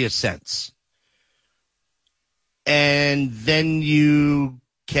and obvious sense. And then you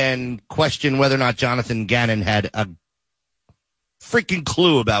can question whether or not Jonathan Gannon had a freaking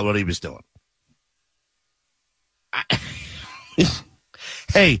clue about what he was doing.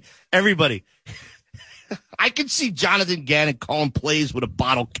 Hey, everybody. I can see Jonathan Gannon calling plays with a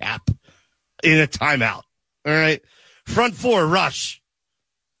bottle cap in a timeout. All right. Front 4, rush.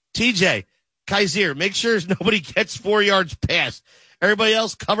 TJ, Kaiser, make sure nobody gets 4 yards past. Everybody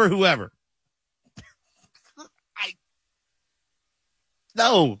else cover whoever.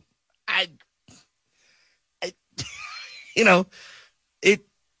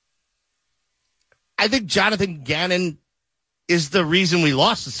 I think Jonathan Gannon is the reason we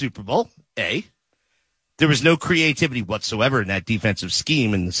lost the Super Bowl. There was no creativity whatsoever in that defensive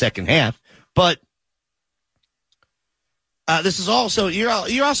scheme in the second half. But this is also, you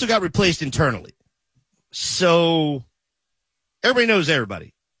also got replaced internally. So everybody knows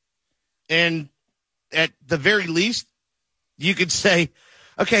everybody. And at the very least, you could say,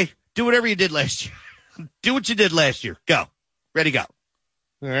 okay, do whatever you did last year. Do what you did last year. Go. Ready, go.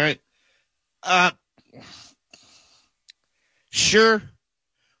 All right. Sure.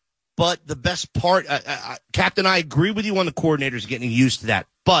 But the best part, Captain, I agree with you on the coordinators getting used to that.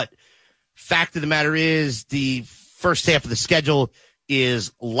 But fact of the matter is the first half of the schedule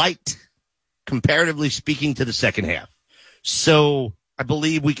is light, comparatively speaking, to the second half. So I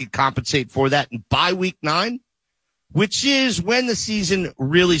believe we could compensate for that. And by week 9, which is when the season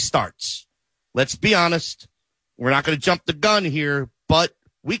really starts. Let's be honest. We're not going to jump the gun here, but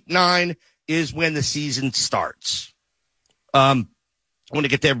week 9 is when the season starts. I want to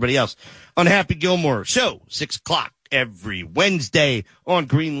get to everybody else. Unhappy Gilmore show, 6 o'clock every Wednesday on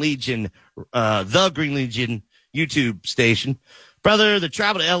Green Legion, the Green Legion YouTube station. Brother, the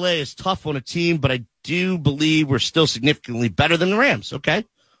travel to L.A. is tough on a team, but I do believe we're still significantly better than the Rams. Okay.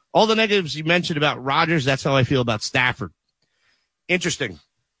 All the negatives you mentioned about Rodgers, that's how I feel about Stafford. Interesting.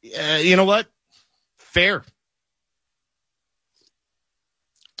 You know what? Fair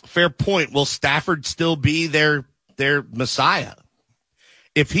point. Will Stafford still be their Messiah?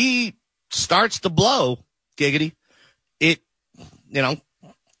 If he starts to blow, giggity,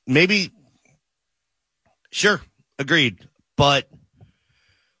 maybe, sure, agreed. But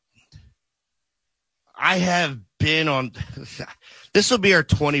I have been on, this will be our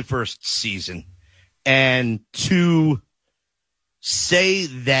 21st season. And to say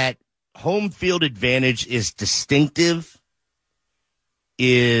that home field advantage is distinctive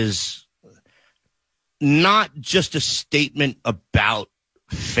is not just a statement about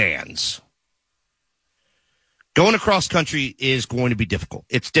fans. Going across country is going to be difficult.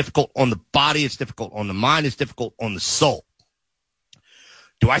 It's difficult on the body. It's difficult on the mind. It's difficult on the soul.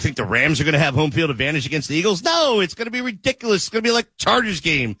 Do I think the Rams are going to have home field advantage against the Eagles? No, it's going to be ridiculous. It's going to be like Chargers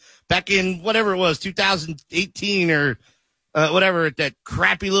game back in whatever it was, 2018 or whatever, at that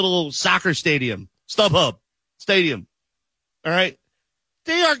crappy little soccer stadium, StubHub Stadium. All right.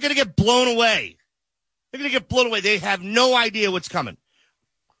 They are going to get blown away. They're going to get blown away. They have no idea what's coming.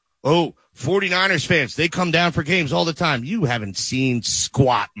 Oh, 49ers fans, they come down for games all the time. You haven't seen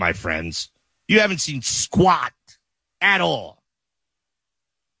squat, my friends. You haven't seen squat at all.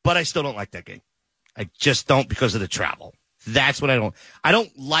 But I still don't like that game. I just don't because of the travel. That's what I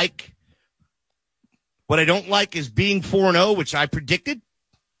don't like. What I don't like is being 4-0, which I predicted.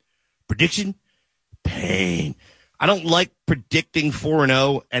 Prediction, pain. I don't like predicting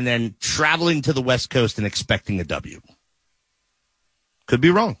 4-0 and then traveling to the West Coast and expecting a W. Could be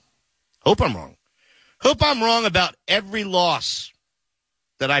wrong. Hope I'm wrong. Hope I'm wrong about every loss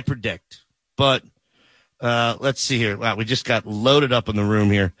that I predict. But let's see here. Wow, we just got loaded up in the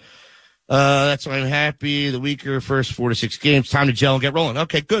room here. That's why I'm happy. The weaker first 4 to 6 games. Time to gel and get rolling.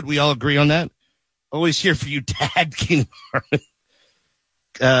 Okay, good. We all agree on that. Always here for you, Dad. Keenan Harmon.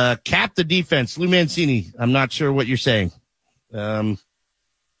 Cap the defense. Lou Mancini. I'm not sure what you're saying. Commodes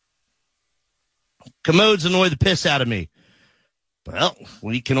annoy the piss out of me. Well,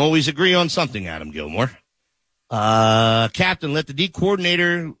 we can always agree on something, Adam Gilmore. Captain, let the D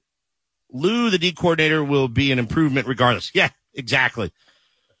coordinator, Lou, the D coordinator, will be an improvement regardless. Yeah, exactly.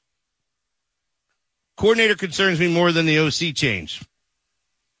 Coordinator concerns me more than the OC change.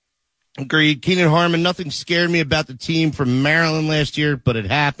 Agreed. Keenan Harmon, nothing scared me about the team from Maryland last year, but it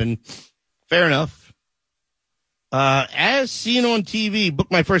happened. Fair enough. As seen on TV,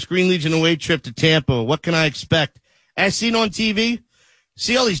 booked my first Green Legion away trip to Tampa. What can I expect? As seen on TV,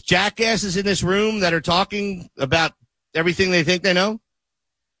 see all these jackasses in this room that are talking about everything they think they know?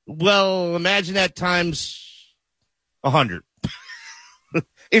 Well, imagine that times 100,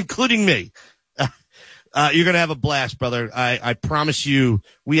 including me. You're going to have a blast, brother. I promise you,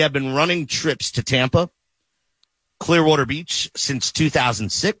 we have been running trips to Tampa, Clearwater Beach since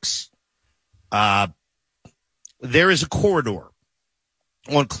 2006. There is a corridor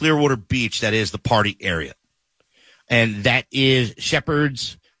on Clearwater Beach that is the party area. And that is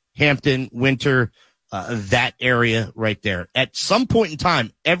Shepherd's, Hampton, Winter, that area right there. At some point in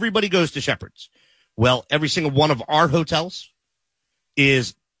time, everybody goes to Shepherd's. Well, every single one of our hotels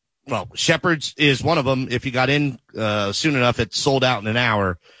is, well, Shepherd's is one of them. If you got in soon enough, it's sold out in an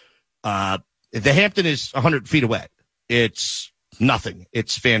hour. The Hampton is 100 feet away. It's nothing.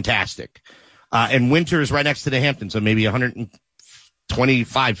 It's fantastic. And Winter is right next to the Hampton, so maybe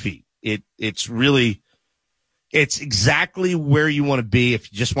 125 feet. It's really... It's exactly where you want to be if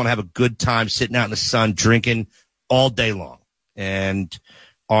you just want to have a good time sitting out in the sun, drinking all day long. And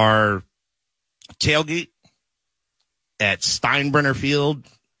our tailgate at Steinbrenner Field,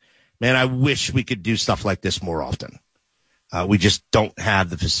 man, I wish we could do stuff like this more often. We just don't have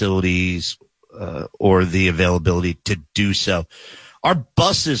the facilities or the availability to do so. Our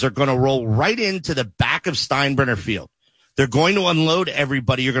buses are going to roll right into the back of Steinbrenner Field. They're going to unload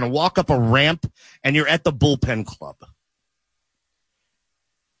everybody. You're going to walk up a ramp, and you're at the Bullpen Club.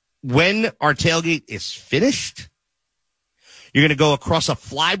 When our tailgate is finished, you're going to go across a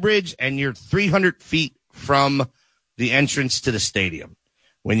fly bridge, and you're 300 feet from the entrance to the stadium.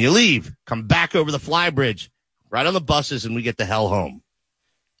 When you leave, come back over the fly bridge, right on the buses, and we get the hell home.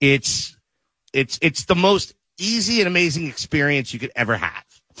 It's the most easy and amazing experience you could ever have.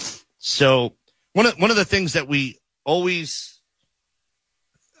 So one of the things that we always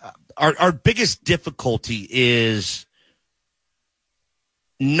our biggest difficulty is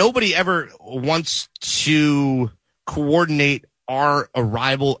nobody ever wants to coordinate our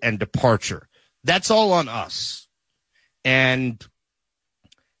arrival and departure. That's all on us. And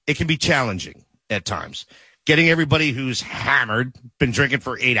it can be challenging at times. Getting everybody who's hammered, been drinking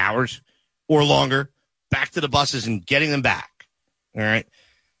for 8 hours or longer, back to the buses and getting them back. All right.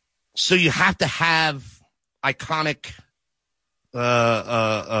 So you have to have iconic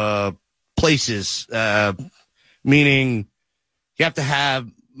places, meaning you have to have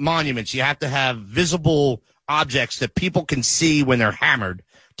monuments. You have to have visible objects that people can see when they're hammered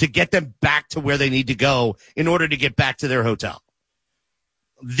to get them back to where they need to go in order to get back to their hotel.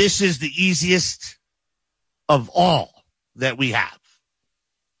 This is the easiest of all that we have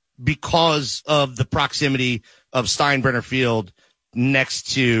because of the proximity of Steinbrenner Field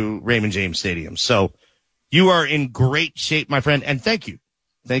next to Raymond James Stadium. So you are in great shape, my friend, and thank you.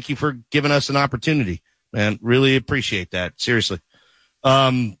 Thank you for giving us an opportunity, man. Really appreciate that. Seriously.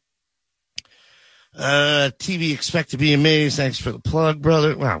 TV expect to be amazed. Thanks for the plug,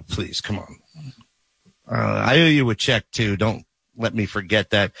 brother. Wow, please, come on. I owe you a check, too. Don't let me forget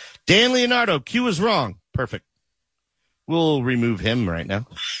that. Dan Leonardo, Q is wrong. Perfect. We'll remove him right now.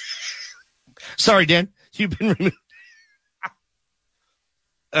 Sorry, Dan. You've been removed.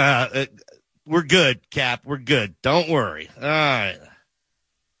 We're good, Cap. We're good. Don't worry. All right.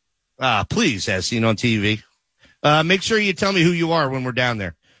 Please, as seen on TV. Make sure you tell me who you are when we're down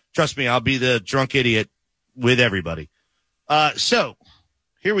there. Trust me, I'll be the drunk idiot with everybody. So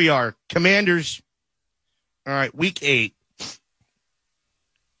here we are. Commanders. All right, week 8.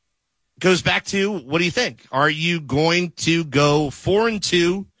 Goes back to, what do you think? Are you going to go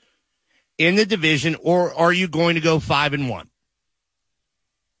 4-2 in the division, or are you going to go 5-1?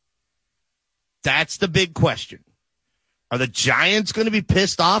 That's the big question. Are the Giants going to be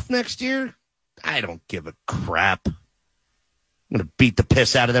pissed off next year? I don't give a crap. I'm going to beat the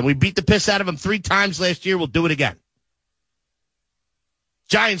piss out of them. We beat the piss out of them 3 times last year. We'll do it again.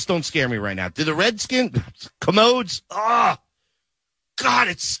 Giants don't scare me right now. Do the Redskins, Commodes? Oh, God,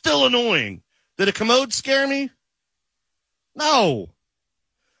 it's still annoying. Do the Commodes scare me? No.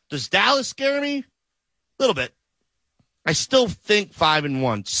 Does Dallas scare me? A little bit. I still think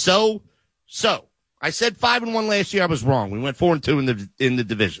 5-1. So, I said 5-1 last year. I was wrong. We went 4-2 in the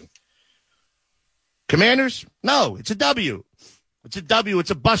division. Commanders? No, it's a W. It's a W.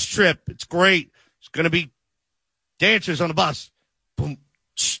 It's a bus trip. It's great. It's going to be dancers on the bus. Boom,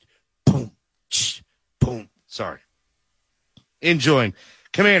 boom, boom. Sorry. Enjoying.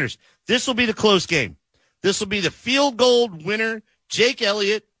 Commanders, this will be the close game. This will be the field goal winner, Jake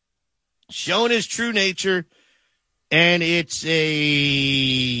Elliott, showing his true nature, and it's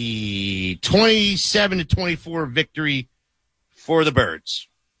a 27-24 victory for the Birds.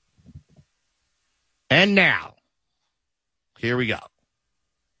 And now, here we go.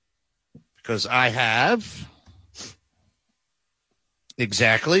 Because I have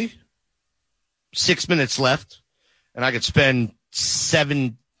exactly 6 minutes left, and I could spend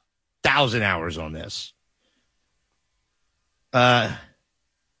 7,000 hours on this. As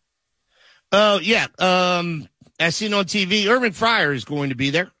seen on TV, Urban Fryer is going to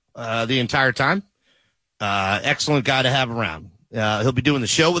be there the entire time. Excellent guy to have around. He'll be doing the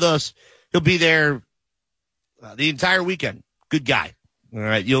show with us. He'll be there the entire weekend. Good guy. All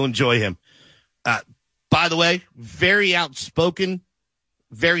right, you'll enjoy him. By the way, very outspoken,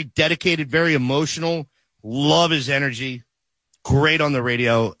 very dedicated, very emotional. Love his energy. Great on the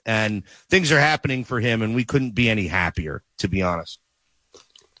radio, and things are happening for him, and we couldn't be any happier, to be honest.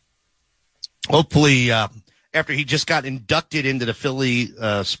 Hopefully, after he just got inducted into the Philly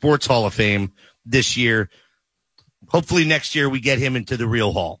Sports Hall of Fame this year, hopefully next year we get him into the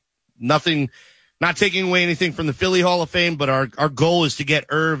real hall. Not taking away anything from the Philly Hall of Fame, but our goal is to get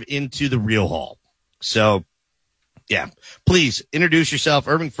Irv into the real hall. So, yeah, please introduce yourself.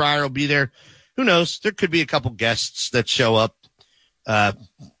 Irving Fryer will be there. Who knows? There could be a couple guests that show up.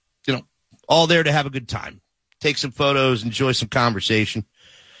 All there to have a good time. Take some photos, enjoy some conversation.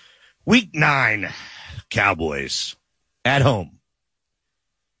 Week 9, Cowboys at home.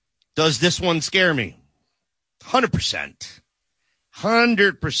 Does this one scare me? 100%.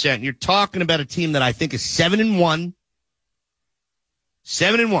 100%. You're talking about a team that I think is 7-1.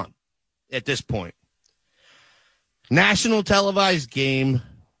 7-1 at this point. National televised game.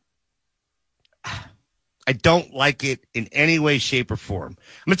 I don't like it in any way, shape, or form. I'm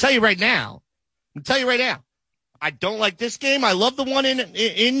going to tell you right now. I don't like this game. I love the one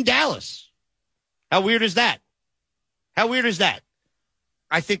in Dallas. How weird is that?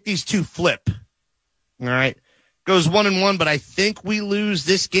 I think these two flip. All right. Goes 1-1, but I think we lose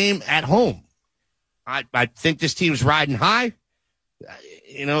this game at home. I think this team's riding high.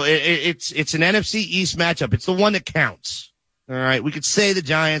 It's an NFC East matchup. It's the one that counts. All right. We could say the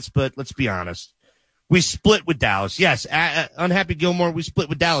Giants, but let's be honest. We split with Dallas. Yes, unhappy Gilmore, we split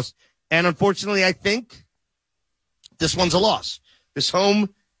with Dallas. And unfortunately, I think this one's a loss. This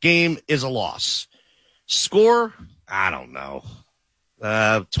home game is a loss. Score, I don't know.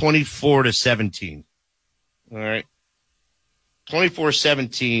 24-17. All right.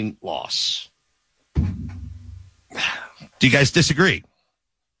 24-17 loss. Do you guys disagree?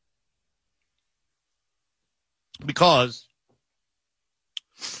 Because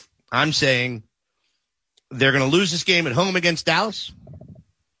I'm saying they're going to lose this game at home against Dallas,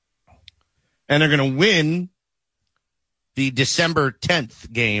 and they're going to win the December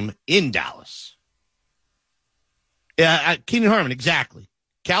 10th game in Dallas. Yeah, Keenan Harmon, exactly.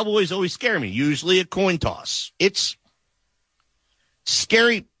 Cowboys always scare me, usually a coin toss. It's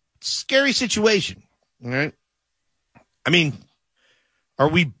scary situation, all right? I mean, are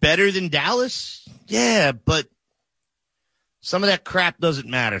we better than Dallas? Yeah, but some of that crap doesn't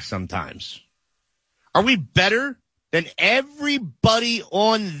matter sometimes. Are we better than everybody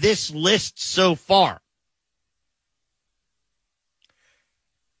on this list so far?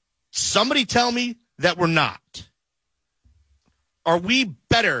 Somebody tell me that we're not. Are we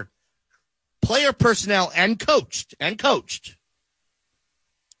better player personnel and coached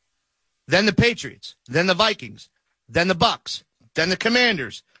than the Patriots, than the Vikings, than the Bucks, than the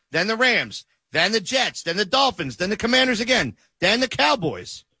Commanders, then the Rams, then the Jets, then the Dolphins, then the Commanders again, then the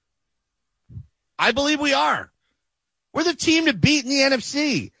Cowboys. I believe we are. We're the team to beat in the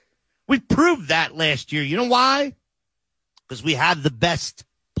NFC. We proved that last year. You know why? Because we have the best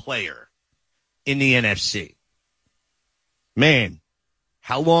player in the NFC. Man,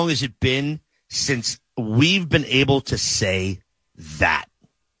 how long has it been since we've been able to say that?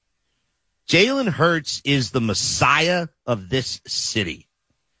 Jalen Hurts is the Messiah of this city.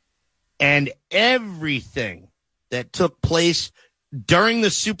 And everything that took place during the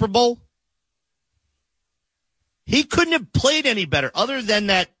Super Bowl, he couldn't have played any better other than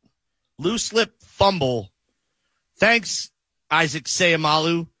that loose lip fumble. Thanks, Isaac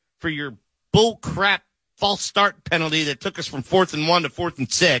Seumalo, for your bull crap false start penalty that took us from 4th and 1 to 4th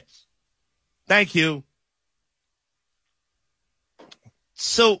and 6. Thank you.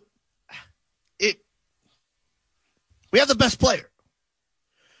 So we have the best player.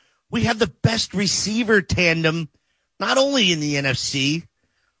 We have the best receiver tandem, not only in the NFC,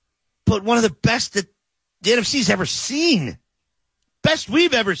 but one of the best that the NFC's ever seen. Best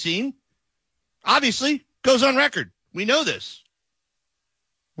we've ever seen. Obviously, goes on record. We know this.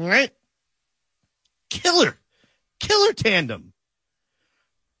 All right? Killer tandem.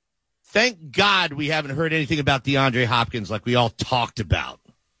 Thank God we haven't heard anything about DeAndre Hopkins like we all talked about.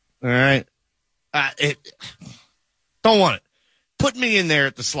 All right? Don't want it. Put me in there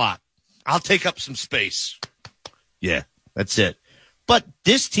at the slot. I'll take up some space. Yeah, that's it. But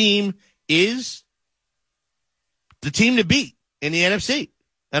this team is the team to beat in the NFC.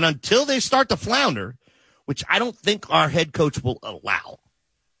 And until they start to flounder, which I don't think our head coach will allow,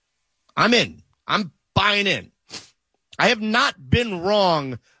 I'm in. I'm buying in. I have not been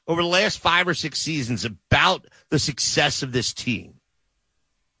wrong over the last 5 or 6 seasons about the success of this team.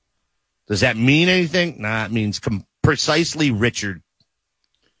 Does that mean anything? Nah, it means precisely Richard.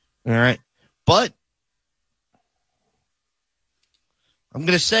 All right. But I'm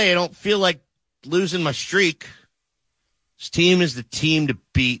going to say I don't feel like losing my streak. This team is the team to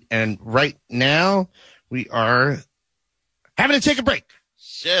beat. And right now we are having to take a break.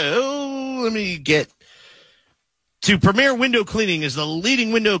 So let me get to Premier Window Cleaning is the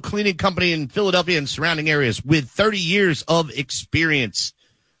leading window cleaning company in Philadelphia and surrounding areas with 30 years of experience.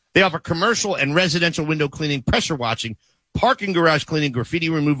 They offer commercial and residential window cleaning, pressure washing, parking garage cleaning, graffiti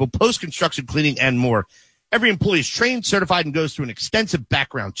removal, post-construction cleaning, and more. Every employee is trained, certified, and goes through an extensive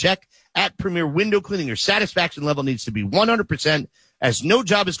background check. At Premier Window Cleaning, your satisfaction level needs to be 100%, as no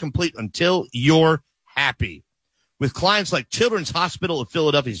job is complete until you're happy. With clients like Children's Hospital of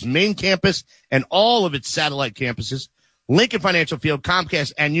Philadelphia's main campus and all of its satellite campuses, Lincoln Financial Field,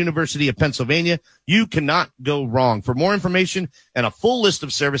 Comcast, and University of Pennsylvania, you cannot go wrong. For more information and a full list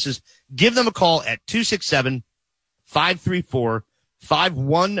of services, give them a call at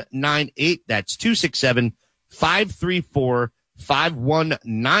 267-534-5198. That's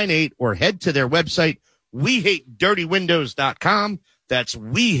 267-534-5198, or head to their website, WeHateDirtyWindows.com. That's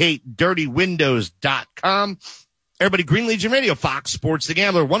WeHateDirtyWindows.com. Everybody, Green Legion Radio, Fox Sports The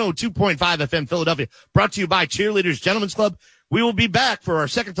Gambler, 102.5 FM Philadelphia, brought to you by Cheerleaders Gentlemen's Club. We will be back for our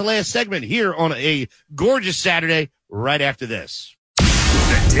second to last segment here on a gorgeous Saturday right after this.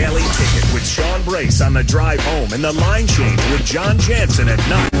 The Daily Ticket with Sean Brace on the drive home and the line change with John Jansen at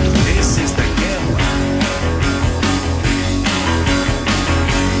 9. This is The Gambler.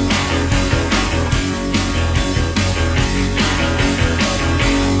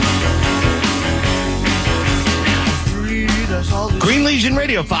 Green Legion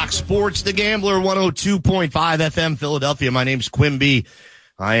Radio, Fox Sports The Gambler, 102.5 FM Philadelphia. My name's Quimby.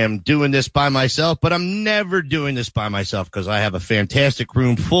 I am doing this by myself, but I'm never doing this by myself because I have a fantastic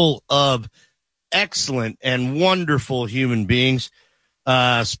room full of excellent and wonderful human beings.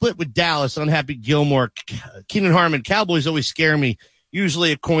 Split with Dallas, Unhappy Gilmore, Keenan Harmon. Cowboys always scare me,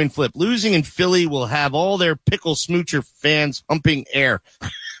 usually a coin flip. Losing in Philly will have all their pickle smoocher fans humping air.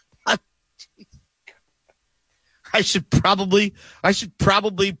 I should probably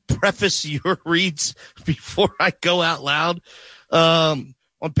preface your reads before I go out loud. On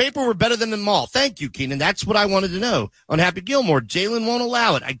paper, we're better than them all. Thank you, Keenan. That's what I wanted to know. Unhappy Gilmore, Jalen won't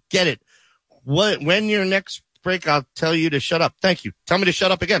allow it. I get it. When your next break, I'll tell you to shut up. Thank you. Tell me to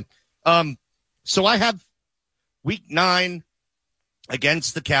shut up again. So I have week 9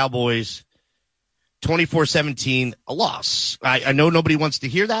 against the Cowboys, 24-17, a loss. I know nobody wants to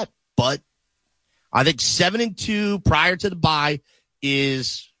hear that, but I think 7-2 prior to the bye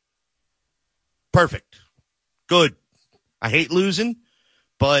is perfect. Good. I hate losing,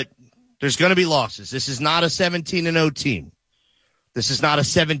 but there's going to be losses. This is not a 17-0 team. This is not a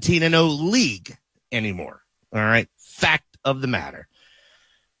 17-0 league anymore. All right. Fact of the matter.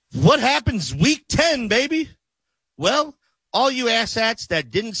 What happens week 10, baby? Well, all you asshats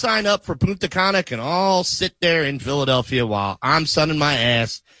that didn't sign up for Punta Cana can all sit there in Philadelphia while I'm sunning my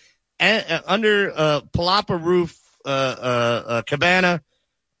ass under Palapa roof cabana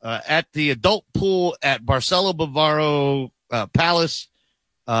at the adult pool at Barcelo Bavaro Palace.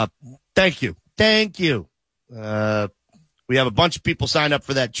 Thank you. We have a bunch of people signed up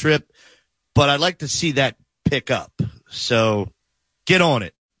for that trip, but I'd like to see that pick up. So get on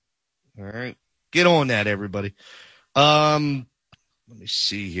it. All right. Get on that, everybody. Let me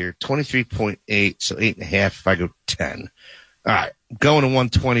see here. 23.8, so 8.5 if I go 10. All right. I'm going to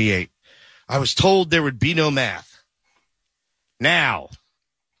 128. I was told there would be no math. Now,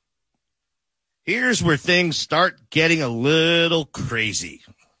 here's where things start getting a little crazy.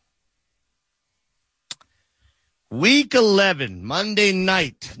 Week 11, Monday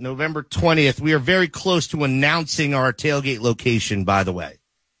night, November 20th. We are very close to announcing our tailgate location, by the way,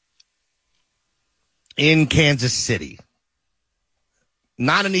 in Kansas City.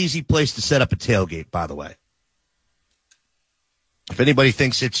 Not an easy place to set up a tailgate, by the way. If anybody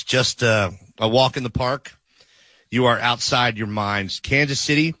thinks it's just a walk in the park, you are outside your minds. Kansas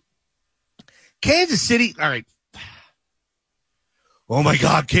City, all right. Oh, my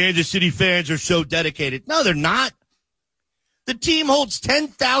God, Kansas City fans are so dedicated. No, they're not. The team holds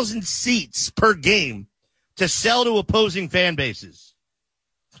 10,000 seats per game to sell to opposing fan bases.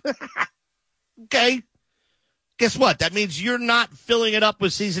 Okay. Guess what? That means you're not filling it up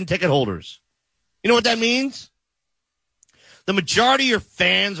with season ticket holders. You know what that means? The majority of your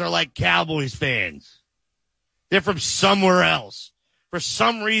fans are like Cowboys fans. They're from somewhere else. For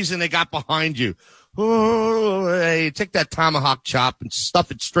some reason, they got behind you. Oh, hey, take that tomahawk chop and stuff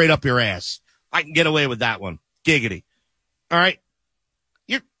it straight up your ass. I can get away with that one. Giggity. All right?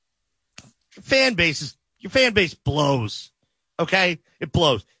 Your fan base blows. Okay? It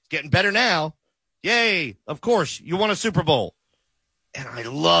blows. It's getting better now. Yay. Of course, you won a Super Bowl. And I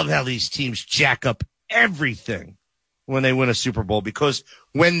love how these teams jack up everything when they win a Super Bowl, because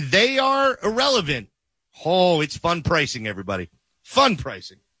when they are irrelevant, oh, it's fun pricing, everybody. Fun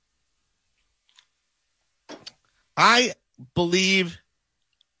pricing. I believe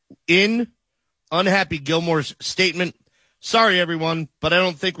in Unhappy Gilmore's statement. Sorry, everyone, but I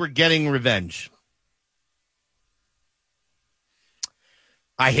don't think we're getting revenge.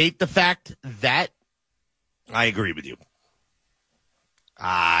 I hate the fact that I agree with you.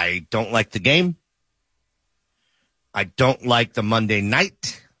 I don't like the game. I don't like the Monday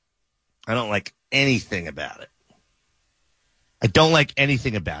night. I don't like anything about it.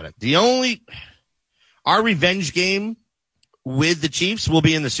 Our revenge game with the Chiefs will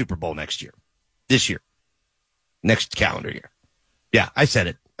be in the Super Bowl next calendar year. Yeah, I said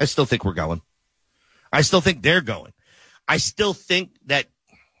it. I still think we're going. I still think they're going. I still think that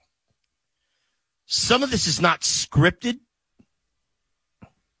some of this is not scripted,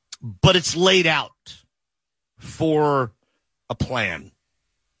 but it's laid out for a plan.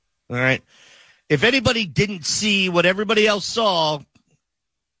 All right. If anybody didn't see what everybody else saw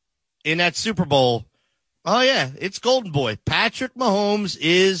in that Super Bowl, oh, yeah, it's Golden Boy. Patrick Mahomes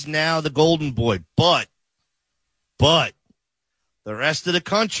is now the Golden Boy. But the rest of the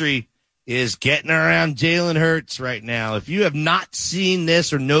country is getting around Jalen Hurts right now. If you have not seen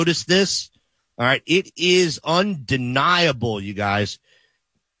this or noticed this, all right, it is undeniable, you guys.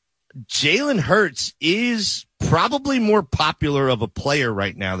 Jalen Hurts is probably more popular of a player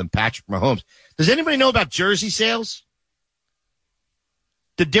right now than Patrick Mahomes. Does anybody know about jersey sales?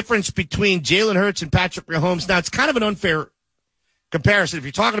 The difference between Jalen Hurts and Patrick Mahomes. Now, it's kind of an unfair comparison. If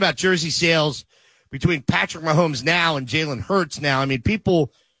you're talking about jersey sales between Patrick Mahomes now and Jalen Hurts now, I mean,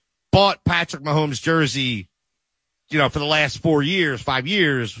 people bought Patrick Mahomes' jersey, for the last 4 years, 5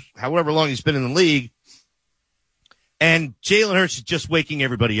 years, however long he's been in the league. And Jalen Hurts is just waking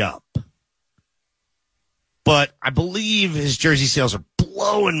everybody up. But I believe his jersey sales are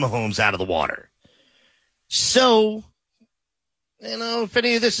blowing Mahomes out of the water. So, if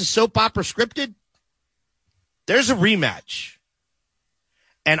any of this is soap opera scripted, there's a rematch.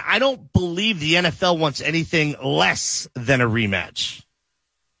 And I don't believe the NFL wants anything less than a rematch.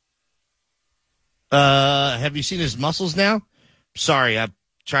 Have you seen his muscles now? Sorry, I'm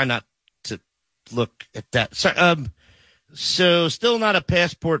trying not to look at that. Sorry, so still not a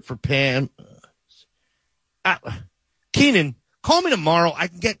passport for Pam. Keenan, call me tomorrow. I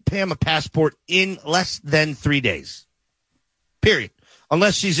can get Pam a passport in less than 3 days. Period.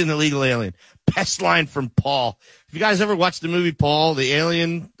 Unless she's an illegal alien. Best line from Paul. Have you guys ever watched the movie Paul, the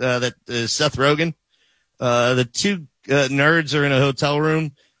alien, that Seth Rogen? The two nerds are in a hotel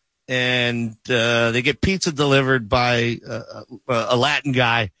room, and they get pizza delivered by a Latin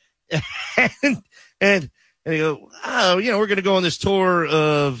guy, and they go, oh, we're going to go on this tour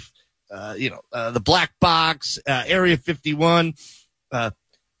of, the Black Box, Area 51. Do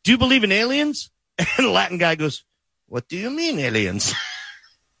you believe in aliens? And the Latin guy goes, what do you mean aliens?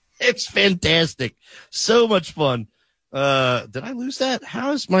 It's fantastic. So much fun. Did I lose that?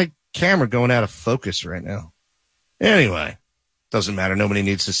 How is my camera going out of focus right now? Anyway, doesn't matter. Nobody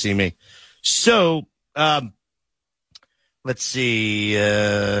needs to see me. So, let's see.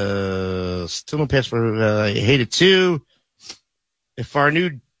 Still no pass for, I hate it too. If our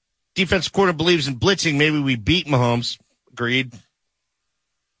new defensive quarter believes in blitzing, maybe we beat Mahomes. Agreed.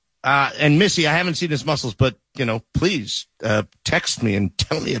 And Missy, I haven't seen his muscles, but, please, text me and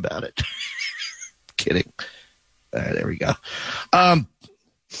tell me about it. Kidding. There we go.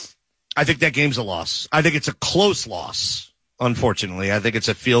 I think that game's a loss. I think it's a close loss, unfortunately. I think it's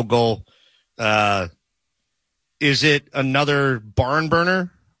a field goal. Is it another barn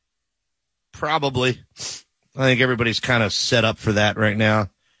burner? Probably. I think everybody's kind of set up for that right now.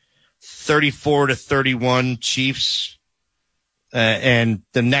 34-31 Chiefs. And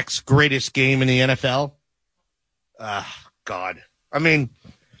the next greatest game in the NFL. God. I mean,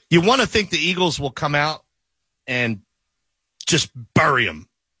 you want to think the Eagles will come out and just bury them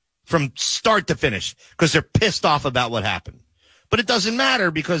from start to finish because they're pissed off about what happened. But it doesn't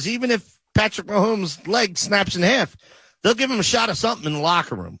matter because even if Patrick Mahomes' leg snaps in half, they'll give him a shot of something in the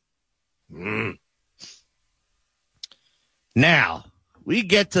locker room. Now, we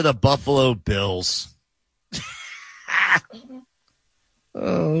get to the Buffalo Bills.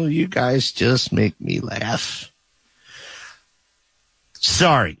 Oh, you guys just make me laugh.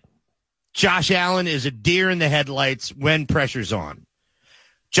 Sorry. Josh Allen is a deer in the headlights when pressure's on.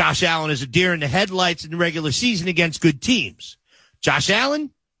 Josh Allen is a deer in the headlights in the regular season against good teams. Josh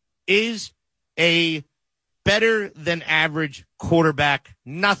Allen is a better than average quarterback.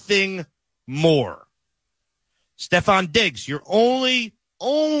 Nothing more. Stephon Diggs, your only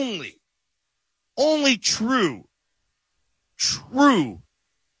true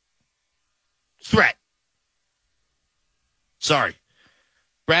threat. Sorry.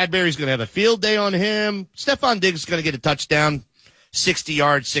 Bradbury's going to have a field day on him. Stephon Diggs is going to get a touchdown, 60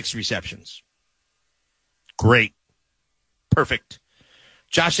 yards, 6 receptions. Great. Perfect.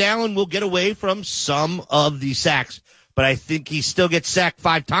 Josh Allen will get away from some of the sacks, but I think he still gets sacked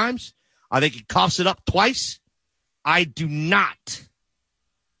 5 times. I think he coughs it up twice. I do not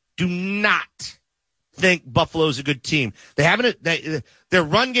think Buffalo's a good team. Their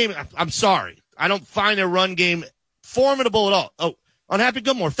run game, I'm sorry. I don't find their run game formidable at all. Oh, Unhappy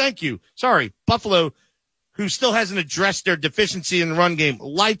Gilmore, thank you. Sorry. Buffalo, who still hasn't addressed their deficiency in the run game.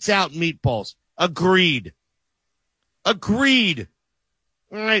 Lights out meatballs. Agreed. All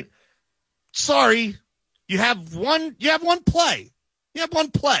right. Sorry. You have one play. You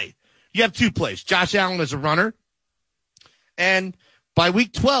have 2 plays. Josh Allen is a runner. And by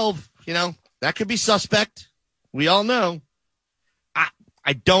week 12, that could be suspect. We all know.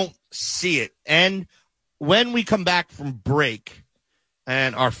 I don't see it. And when we come back from break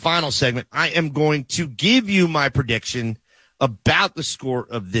and our final segment, I am going to give you my prediction about the score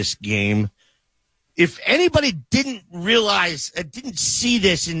of this game. If anybody didn't see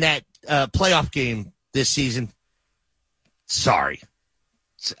this in that playoff game this season, sorry.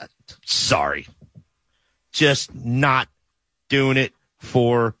 Just not doing it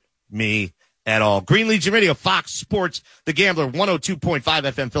for me at all. Green Legion Radio, Fox Sports, The Gambler, 102.5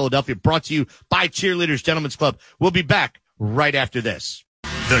 FM Philadelphia, brought to you by Cheerleaders Gentlemen's Club. We'll be back right after this.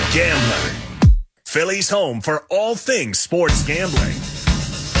 The Gambler, Philly's home for all things sports gambling.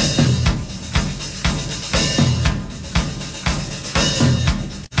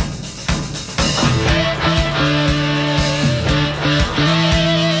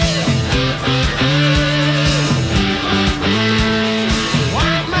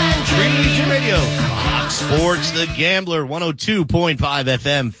 Sports, The Gambler, 102.5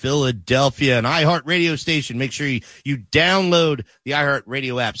 FM, Philadelphia, an iHeart radio station. Make sure you download the iHeart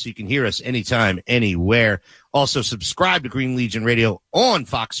radio app so you can hear us anytime, anywhere. Also, subscribe to Green Legion Radio on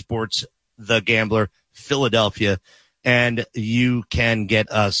Fox Sports, The Gambler, Philadelphia, and you can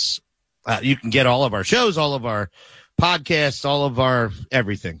get us, you can get all of our shows, all of our podcasts, all of our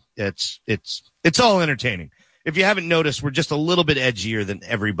everything. It's all entertaining. If you haven't noticed, we're just a little bit edgier than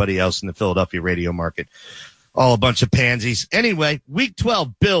everybody else in the Philadelphia radio market. All a bunch of pansies. Anyway, week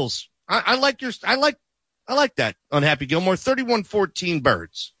 12, Bills. I like that, Unhappy Gilmore. 31-14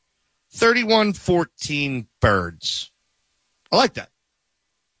 Birds. 31-14 Birds. I like that.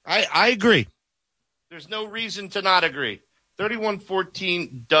 I agree. There's no reason to not agree.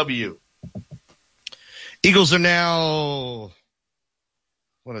 31-14 W. Eagles are now,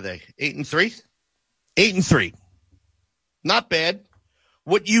 What are they? 8-3? 8-3. Not bad.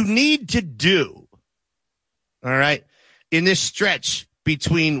 What you need to do, all right, in this stretch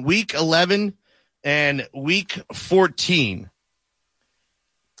between week 11 and week 14,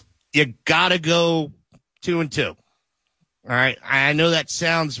 you got to go 2-2. All right. I know that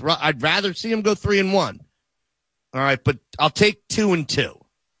sounds rough. I'd rather see them go 3-1. All right. But I'll take 2-2. All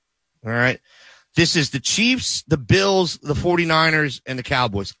right. This is the Chiefs, the Bills, the 49ers, and the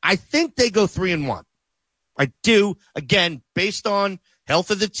Cowboys. I think they go 3-1. I do. Again, based on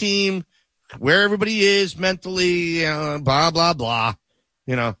health of the team, where everybody is mentally, blah, blah, blah.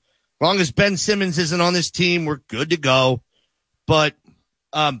 As long as Ben Simmons isn't on this team, we're good to go. But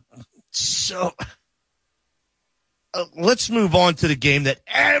let's move on to the game that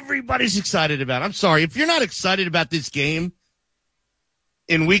everybody's excited about. I'm sorry. If you're not excited about this game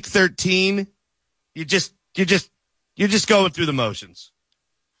in week 13, you're just going through the motions.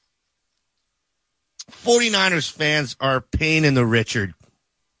 49ers fans are a pain in the Richard.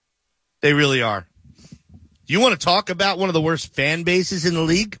 They really are. Do you want to talk about one of the worst fan bases in the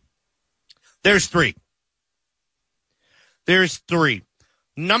league? There's three.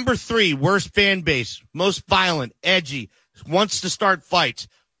 Number 3, worst fan base, most violent, edgy, wants to start fights,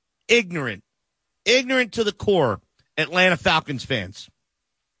 ignorant to the core, Atlanta Falcons fans.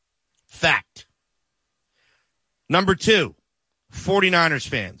 Fact. Number 2, 49ers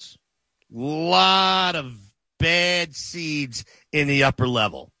fans. Lot of bad seeds in the upper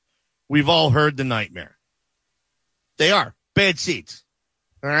level. We've all heard the nightmare. They are bad seeds.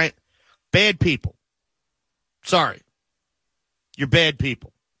 All right? Bad people. Sorry. You're bad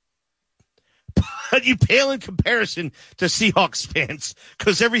people. But you pale in comparison to Seahawks fans,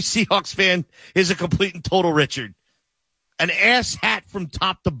 because every Seahawks fan is a complete and total Richard. An ass hat from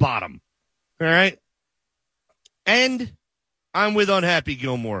top to bottom. All right? And I'm with Unhappy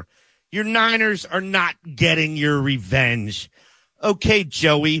Gilmore. Your Niners are not getting your revenge. Okay,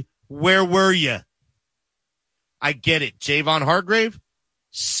 Joey, where were you? I get it. Javon Hargrave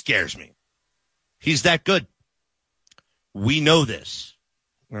scares me. He's that good. We know this.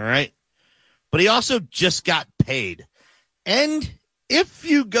 All right? But he also just got paid. And if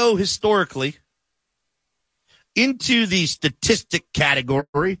you go historically into the statistic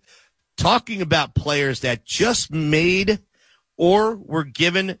category, talking about players that just made or were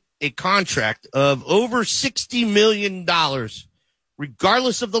given a contract of over $60 million,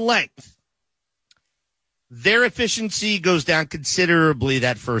 regardless of the length, their efficiency goes down considerably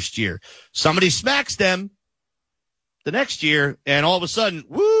that first year. Somebody smacks them the next year, and all of a sudden,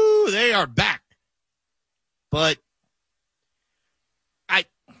 woo, they are back. But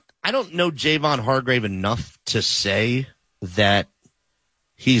I don't know Javon Hargrave enough to say that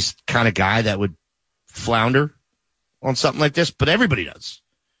he's the kind of guy that would flounder on something like this, but everybody does.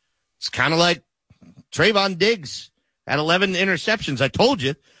 It's kind of like Trayvon Diggs at 11 interceptions. I told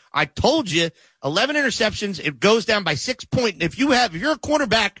you, 11 interceptions. It goes down by 6 points. If you're a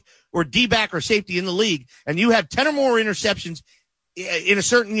quarterback or D-back or safety in the league and you have 10 or more interceptions in a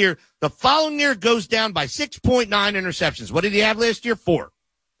certain year, the following year goes down by 6.9 interceptions. What did he have last year? 4.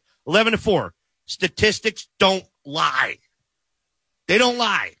 11-4. Statistics don't lie. They don't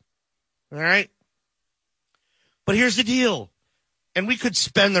lie. All right? But here's the deal. And we could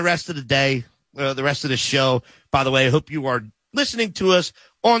spend the rest of the day, the rest of the show. By the way, I hope you are listening to us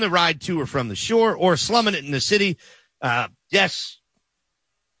on the ride to or from the shore or slumming it in the city. Yes,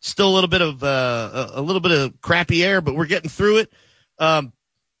 still a little bit of crappy air, but we're getting through it.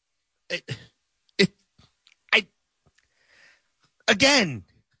 Again,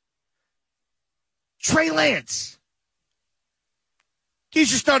 Trey Lance.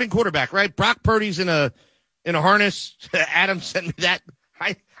 He's your starting quarterback, right? Brock Purdy's in a harness. Adam sent me that.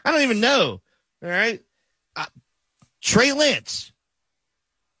 I don't even know. All right. Trey Lance.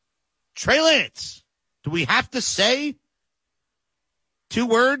 Do we have to say 2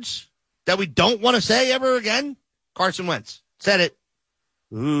 words that we don't want to say ever again? Carson Wentz. Said it.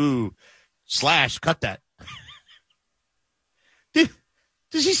 Ooh. / cut that.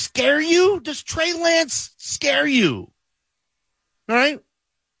 Does he scare you? Does Trey Lance scare you? All right.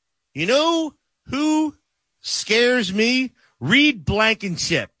 You know who scares me? Reed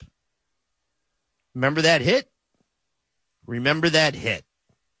Blankenship. Remember that hit?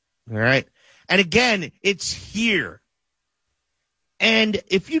 All right. And again, it's here. And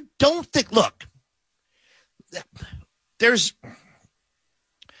if you don't think, look, there's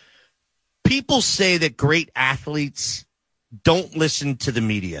people say that great athletes don't listen to the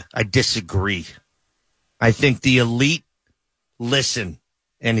media. I disagree. I think the elite listen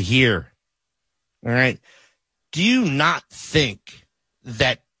and hear. All right. Do you not think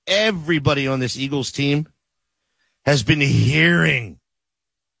that everybody on this Eagles team has been hearing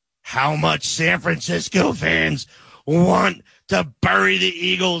how much San Francisco fans want to bury the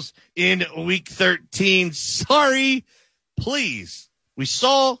Eagles in week 13. Sorry, please. We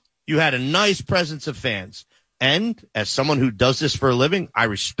saw you had a nice presence of fans. And as someone who does this for a living, I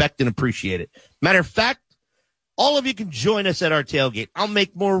respect and appreciate it. Matter of fact, all of you can join us at our tailgate. I'll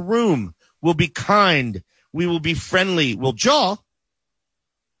make more room. We'll be kind. We will be friendly. We'll jaw. All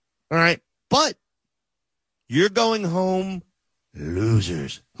right. But you're going home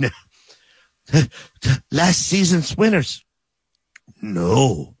losers. Last season's winners.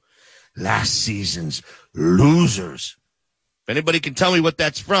 No. Last season's losers. If anybody can tell me what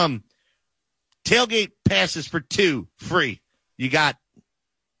that's from, tailgate passes for 2 free. You got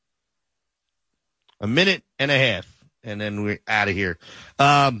a minute and a half, and then we're out of here.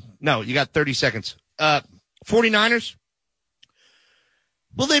 No, you got 30 seconds. 49ers,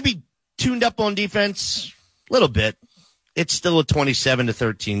 will they be tuned up on defense? A little bit. It's still a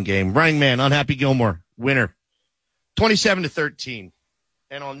 27-13 game. Running man, Unhappy Gilmore, winner. 27-13.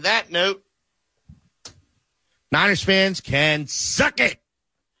 And on that note, Niners fans can suck it,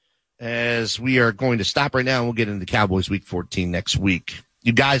 as we are going to stop right now, and we'll get into Cowboys Week 14 next week.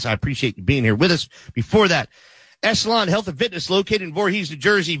 You guys, I appreciate you being here with us. Before that, Echelon Health and Fitness, located in Voorhees, New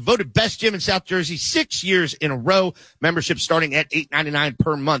Jersey, voted best gym in South Jersey 6 years in a row. Membership starting at $8.99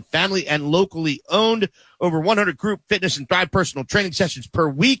 per month. Family and locally owned. Over 100 group fitness and Thrive personal training sessions per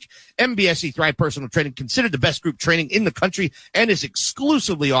week. MBSE Thrive personal training, considered the best group training in the country, and is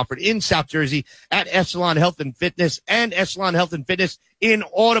exclusively offered in South Jersey at Echelon Health and Fitness, and Echelon Health and Fitness in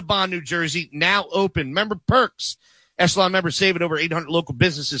Audubon, New Jersey, now open. Member perks. Echelon members save at over 800 local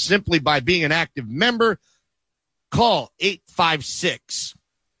businesses simply by being an active member. Call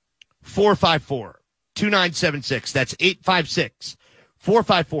 856-454-2976. That's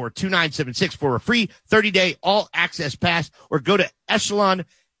 856-454-2976 for a free 30-day all-access pass, or go to Echelon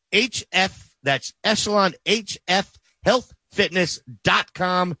HF. That's Echelon HF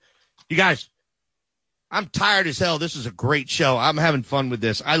healthfitness.com. You guys, I'm tired as hell. This is a great show. I'm having fun with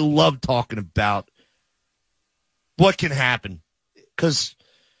this. I love talking about what can happen, because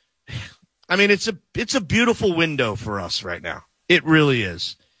I mean, it's a beautiful window for us right now. It really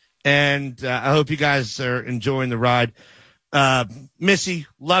is. And I hope you guys are enjoying the ride. Missy,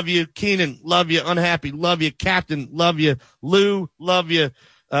 love you. Keenan, love you. Unhappy, love you. Captain, love you. Lou, love you.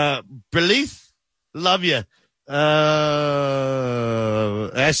 Belith, love you. I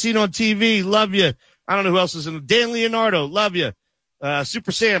seen on TV, love you. I don't know who else is in it. Dan Leonardo, love you.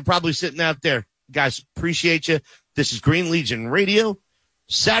 Super Sam probably sitting out there. Guys, appreciate you. This is Green Legion Radio.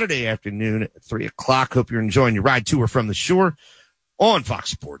 Saturday afternoon at 3 o'clock. Hope you're enjoying your ride to or from the shore on Fox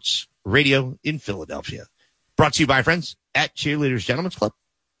Sports Radio in Philadelphia. Brought to you by friends at Cheerleaders Gentlemen's Club.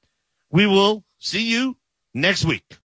 We will see you next week.